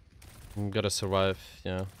 You gotta survive,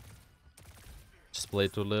 yeah. Just play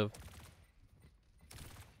to live.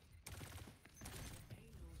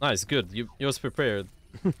 Nice, good. You was prepared.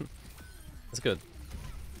 That's good.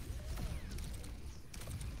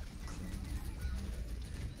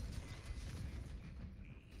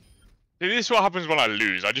 This is what happens when I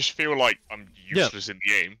lose. I just feel like I'm useless in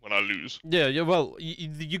the game when I lose. Yeah. Well,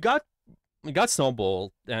 you got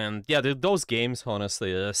snowballed, and yeah, those games,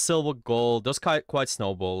 honestly, silver, gold, those quite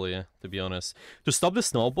snowball, to be honest. To stop the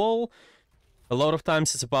snowball, a lot of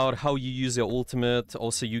times it's about how you use your ultimate,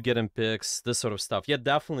 also you getting picks, this sort of stuff. Yeah,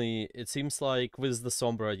 definitely, it seems like with the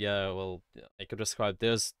Sombra, yeah, well, I could describe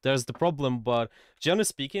there's the problem, but generally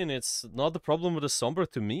speaking, it's not the problem with the Sombra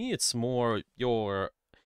to me, it's more your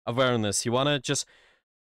awareness. You wanna just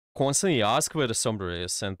constantly ask where the Sombra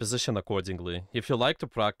is and position accordingly. If you like to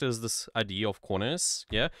practice this idea of corners,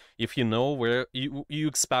 yeah, if you know where you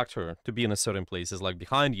expect her to be in a certain places, like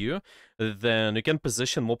behind you, then you can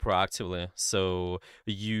position more proactively, so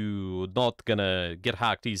you not gonna get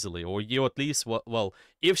hacked easily, or you at least, well,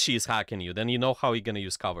 if she's hacking you, then you know how you're gonna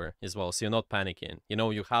use cover as well, so you're not panicking. You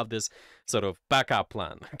know, you have this sort of backup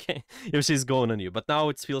plan, okay, if she's going on you. But now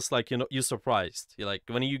it feels like, you know, you're surprised. You're like,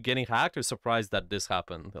 when you're getting hacked, you're surprised that this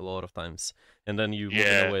happened a lot of times, and then you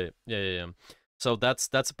moving away. Yeah. So that's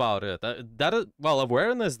about it. That is, well,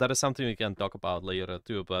 awareness, that is something we can talk about later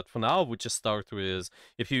too. But for now, we just start with,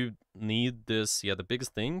 if you need this, yeah, the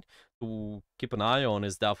biggest thing to keep an eye on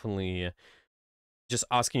is definitely just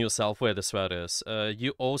asking yourself where the sweat is.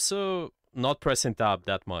 You also not pressing tab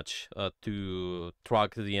that much to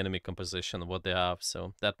track the enemy composition, what they have.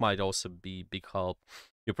 So that might also be big help.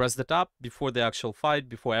 You press the tab before the actual fight,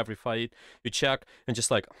 before every fight, you check, and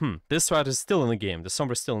just like, this threat is still in the game, the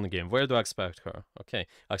Sombra is still in the game, where do I expect her? Okay,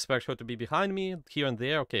 I expect her to be behind me, here and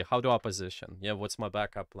there, okay, how do I position? Yeah, what's my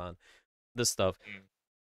backup plan? This stuff.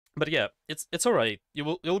 But yeah, it's alright.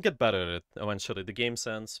 You'll get better at it eventually. The game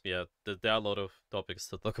sense, yeah, there are a lot of topics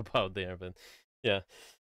to talk about there, but yeah.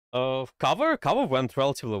 Cover went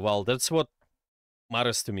relatively well. That's what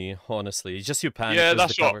matters to me, honestly. It's just you panic. Yeah,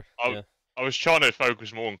 that's the cover. what I was trying to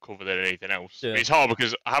focus more on cover than anything else. Yeah. It's hard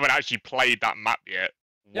because I haven't actually played that map yet,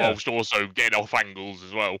 whilst also getting off angles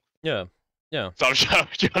as well. Yeah. So I'm trying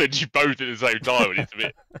to do both at the same time, and it's a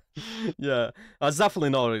bit. Yeah, that's definitely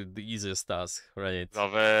not the easiest task, right?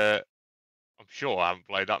 I'm sure I haven't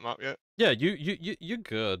played that map yet. Yeah, you're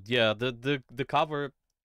good. Yeah, the cover,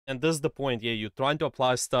 and this is the point. Yeah, you're trying to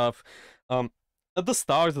apply stuff. At the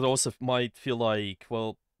start, it also might feel like,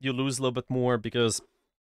 well, you lose a little bit more because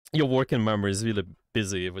your working memory is really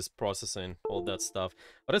busy with processing all that stuff.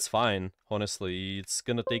 But it's fine, honestly. It's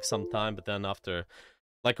gonna take some time, but then after,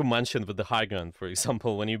 like you mentioned with the high ground, for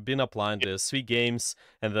example, when you've been applying the 3 games,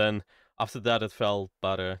 and then after that it felt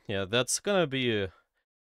better. Yeah, that's gonna be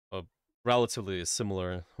a relatively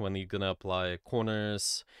similar when you're gonna apply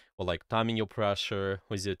corners, or like timing your pressure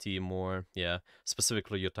with your team more. Yeah,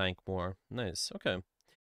 specifically your tank more. Nice, okay.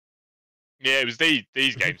 Yeah, it was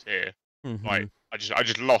these games here. Like, I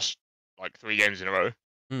just lost like 3 games in a row.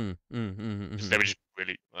 Because they were just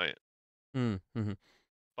really like. I'm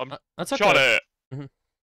that's trying okay. to.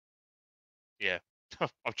 Yeah,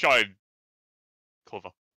 I'm trying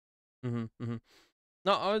cover.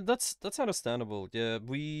 No, that's understandable. Yeah,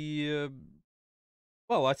 we.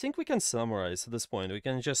 Well, I think we can summarize at this point. We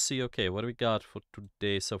can just see, okay, what do we got for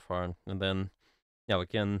today so far, and then, yeah, we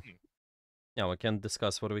can. Yeah, we can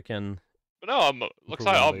discuss what we can. But no,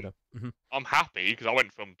 I'm happy because I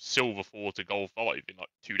went from silver 4 to gold 5 in like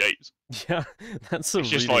 2 days. Yeah, that's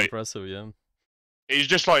really impressive. Yeah, it's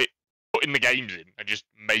just like putting the games in and just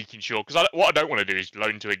making sure. Because what I don't want to do is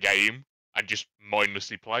loan to a game and just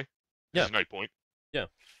mindlessly play. There's no point. Yeah.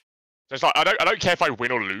 So it's like I don't care if I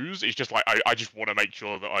win or lose. It's just like I just want to make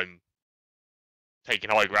sure that I'm taking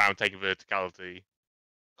high ground, taking verticality,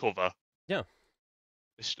 cover. Yeah.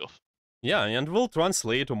 This stuff. Yeah, and we'll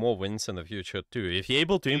translate to more wins in the future too. If you're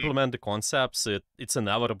able to implement the concepts, it's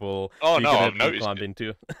inevitable. Oh no, I've noticed it.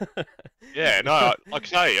 Too. Yeah, no, like I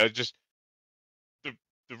say, I just the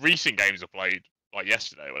recent games I played, like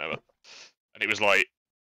yesterday or whatever, and it was like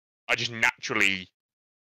I just naturally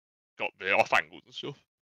got the off angles and stuff.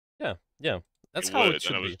 Yeah, that's how it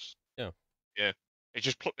should be. Yeah, it's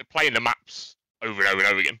just playing the maps over and over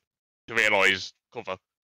and over again to realise cover,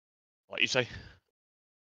 like you say.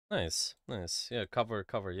 Nice. Yeah, cover.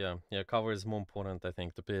 Yeah, cover is more important, I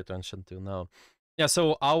think, to pay attention to now. Yeah,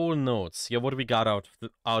 so our notes. Yeah, what we got out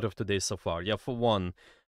of today so far? Yeah, for one,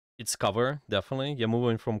 it's cover, definitely. Yeah,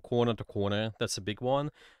 moving from corner to corner. That's a big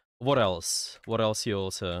one. What else? What else you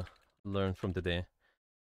also learned from today?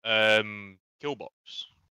 Killbox.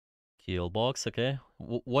 Kill box, okay.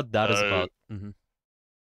 What that is So about? Mm-hmm.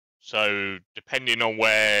 so depending on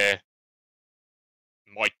where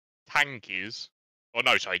my tank is, or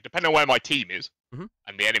no, sorry, depending on where my team is Mm-hmm.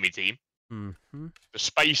 and the enemy team, Mm-hmm. the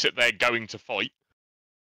space that they're going to fight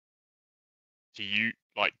to you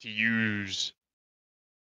like to use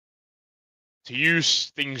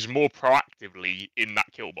things more proactively in that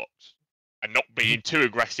kill box and not being too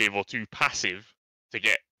aggressive or too passive to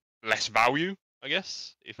get less value, I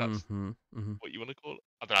guess, if that's Mm-hmm. Mm-hmm. what you want to call it.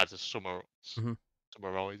 I don't know how to Mm-hmm.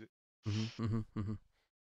 summarize it. Mm-hmm. Mm-hmm. Mm-hmm.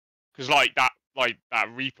 Because like that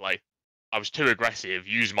replay, I was too aggressive,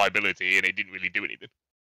 used my ability, and it didn't really do anything.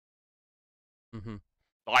 Mm-hmm.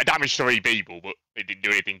 Like, I damaged 3 people, but it didn't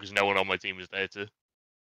do anything because no one on my team was there to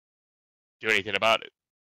do anything about it.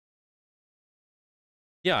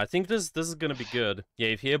 Yeah, I think this is gonna be good. Yeah,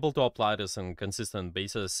 if you're able to apply this on consistent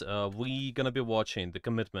basis, we gonna be watching the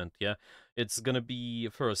commitment. Yeah, it's gonna be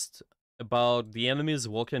first about the enemies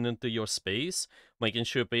walking into your space, making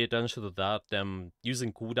sure you pay attention to that. Them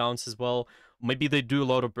using cooldowns as well. Maybe they do a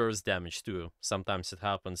lot of burst damage too. Sometimes it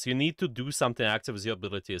happens. You need to do something active with your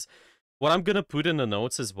abilities. What I'm gonna put in the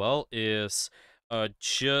notes as well is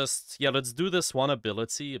just yeah, let's do this one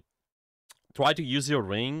ability. Try to use your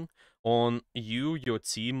ring on you, your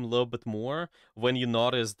team, a little bit more when you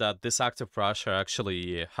notice that this active pressure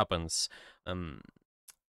actually happens. Um,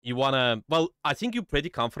 you wanna, well, I think you're pretty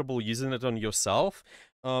comfortable using it on yourself.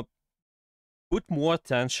 Put more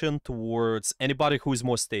attention towards anybody who's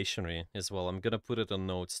more stationary as well. I'm gonna put it on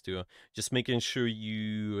notes too. Just making sure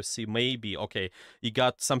you see maybe, okay, you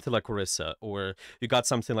got something like Orisa or you got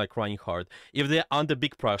something like Reinhardt. If they're under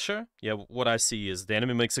big pressure, yeah, what I see is the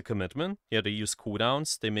enemy makes a commitment. Yeah, they use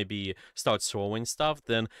cooldowns, they maybe start throwing stuff,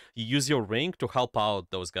 then you use your ring to help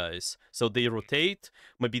out those guys. So they rotate,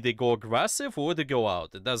 maybe they go aggressive or they go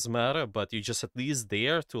out. It doesn't matter, but you're just at least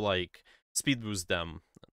there to like speed boost them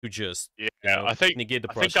to just Yeah, negate the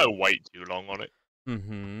I think pressure. I wait too long on it.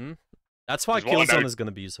 Mm-hmm. That's why Because what Killzone is gonna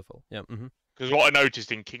be useful. Yeah. Mm-hmm. what I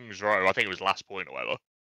noticed in King's Row, I think it was last point or whatever,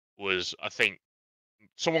 was I think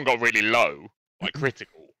someone got really low, like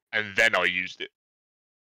critical, and then I used it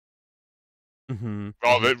Mm-hmm.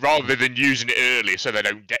 Mm-hmm. rather than using it early so they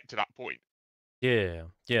don't get to that point. Yeah.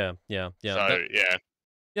 Yeah. Yeah. Yeah. So yeah,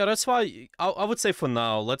 Yeah, that's why I would say for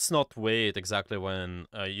now, let's not wait exactly when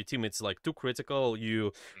your teammates like too critical.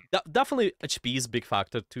 You definitely HP is a big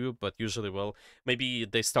factor too, but usually, well, maybe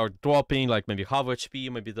they start dropping, like maybe half HP,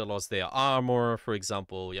 maybe they lost their armor, for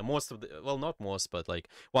example. Yeah, most of the, well, not most, but like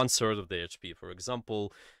 1/3 of their HP, for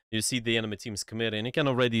example. You see the enemy team's committing, you can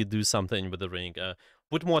already do something with the ring.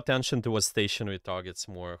 Put more attention towards stationary targets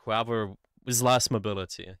more. Whoever is less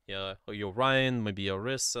mobility, yeah, or your Ryan, maybe your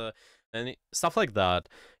Rissa, and stuff like that.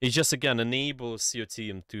 It just again enables your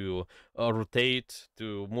team to rotate,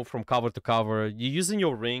 to move from cover to cover. You're using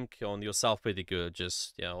your ring on yourself pretty good.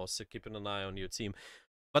 Just yeah, also keeping an eye on your team.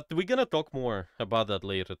 But we're gonna talk more about that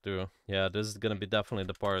later too. Yeah, this is gonna be definitely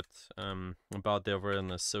the part about the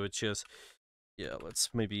awareness. So it's just yeah, let's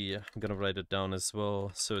maybe I'm gonna write it down as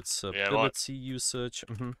well. So it's yeah. ability usage.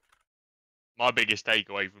 Mm-hmm. My biggest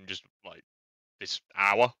takeaway from just like this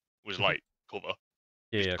hour was Mm-hmm. like cover,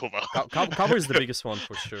 Yeah, just yeah. cover, Cover is the biggest one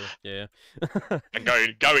for sure. Yeah.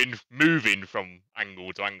 and moving from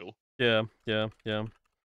angle to angle. Yeah, yeah, yeah.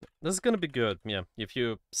 This is gonna be good, yeah. If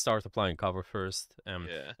you start applying cover first,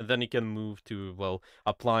 Yeah. and then you can move to well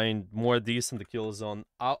applying more of these in the kill zone.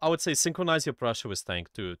 I would say synchronize your pressure with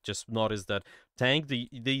tank too. Just notice that tank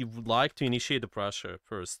they would like to initiate the pressure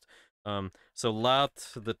first. So let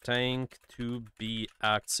the tank to be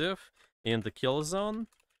active in the kill zone,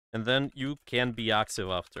 and then you can be active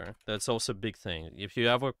after. That's also a big thing. If you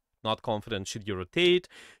ever not confident, should you rotate?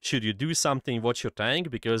 Should you do something? Watch your tank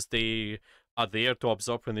because they are there to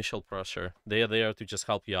absorb initial pressure. They are there to just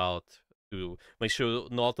help you out, to make sure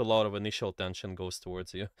not a lot of initial tension goes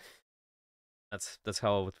towards you. That's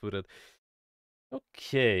how I would put it.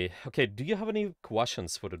 Okay, okay. Do you have any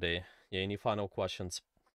questions for today? Yeah, any final questions?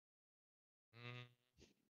 Mm,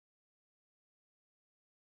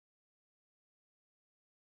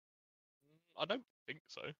 I don't think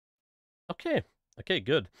so. Okay, okay,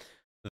 good.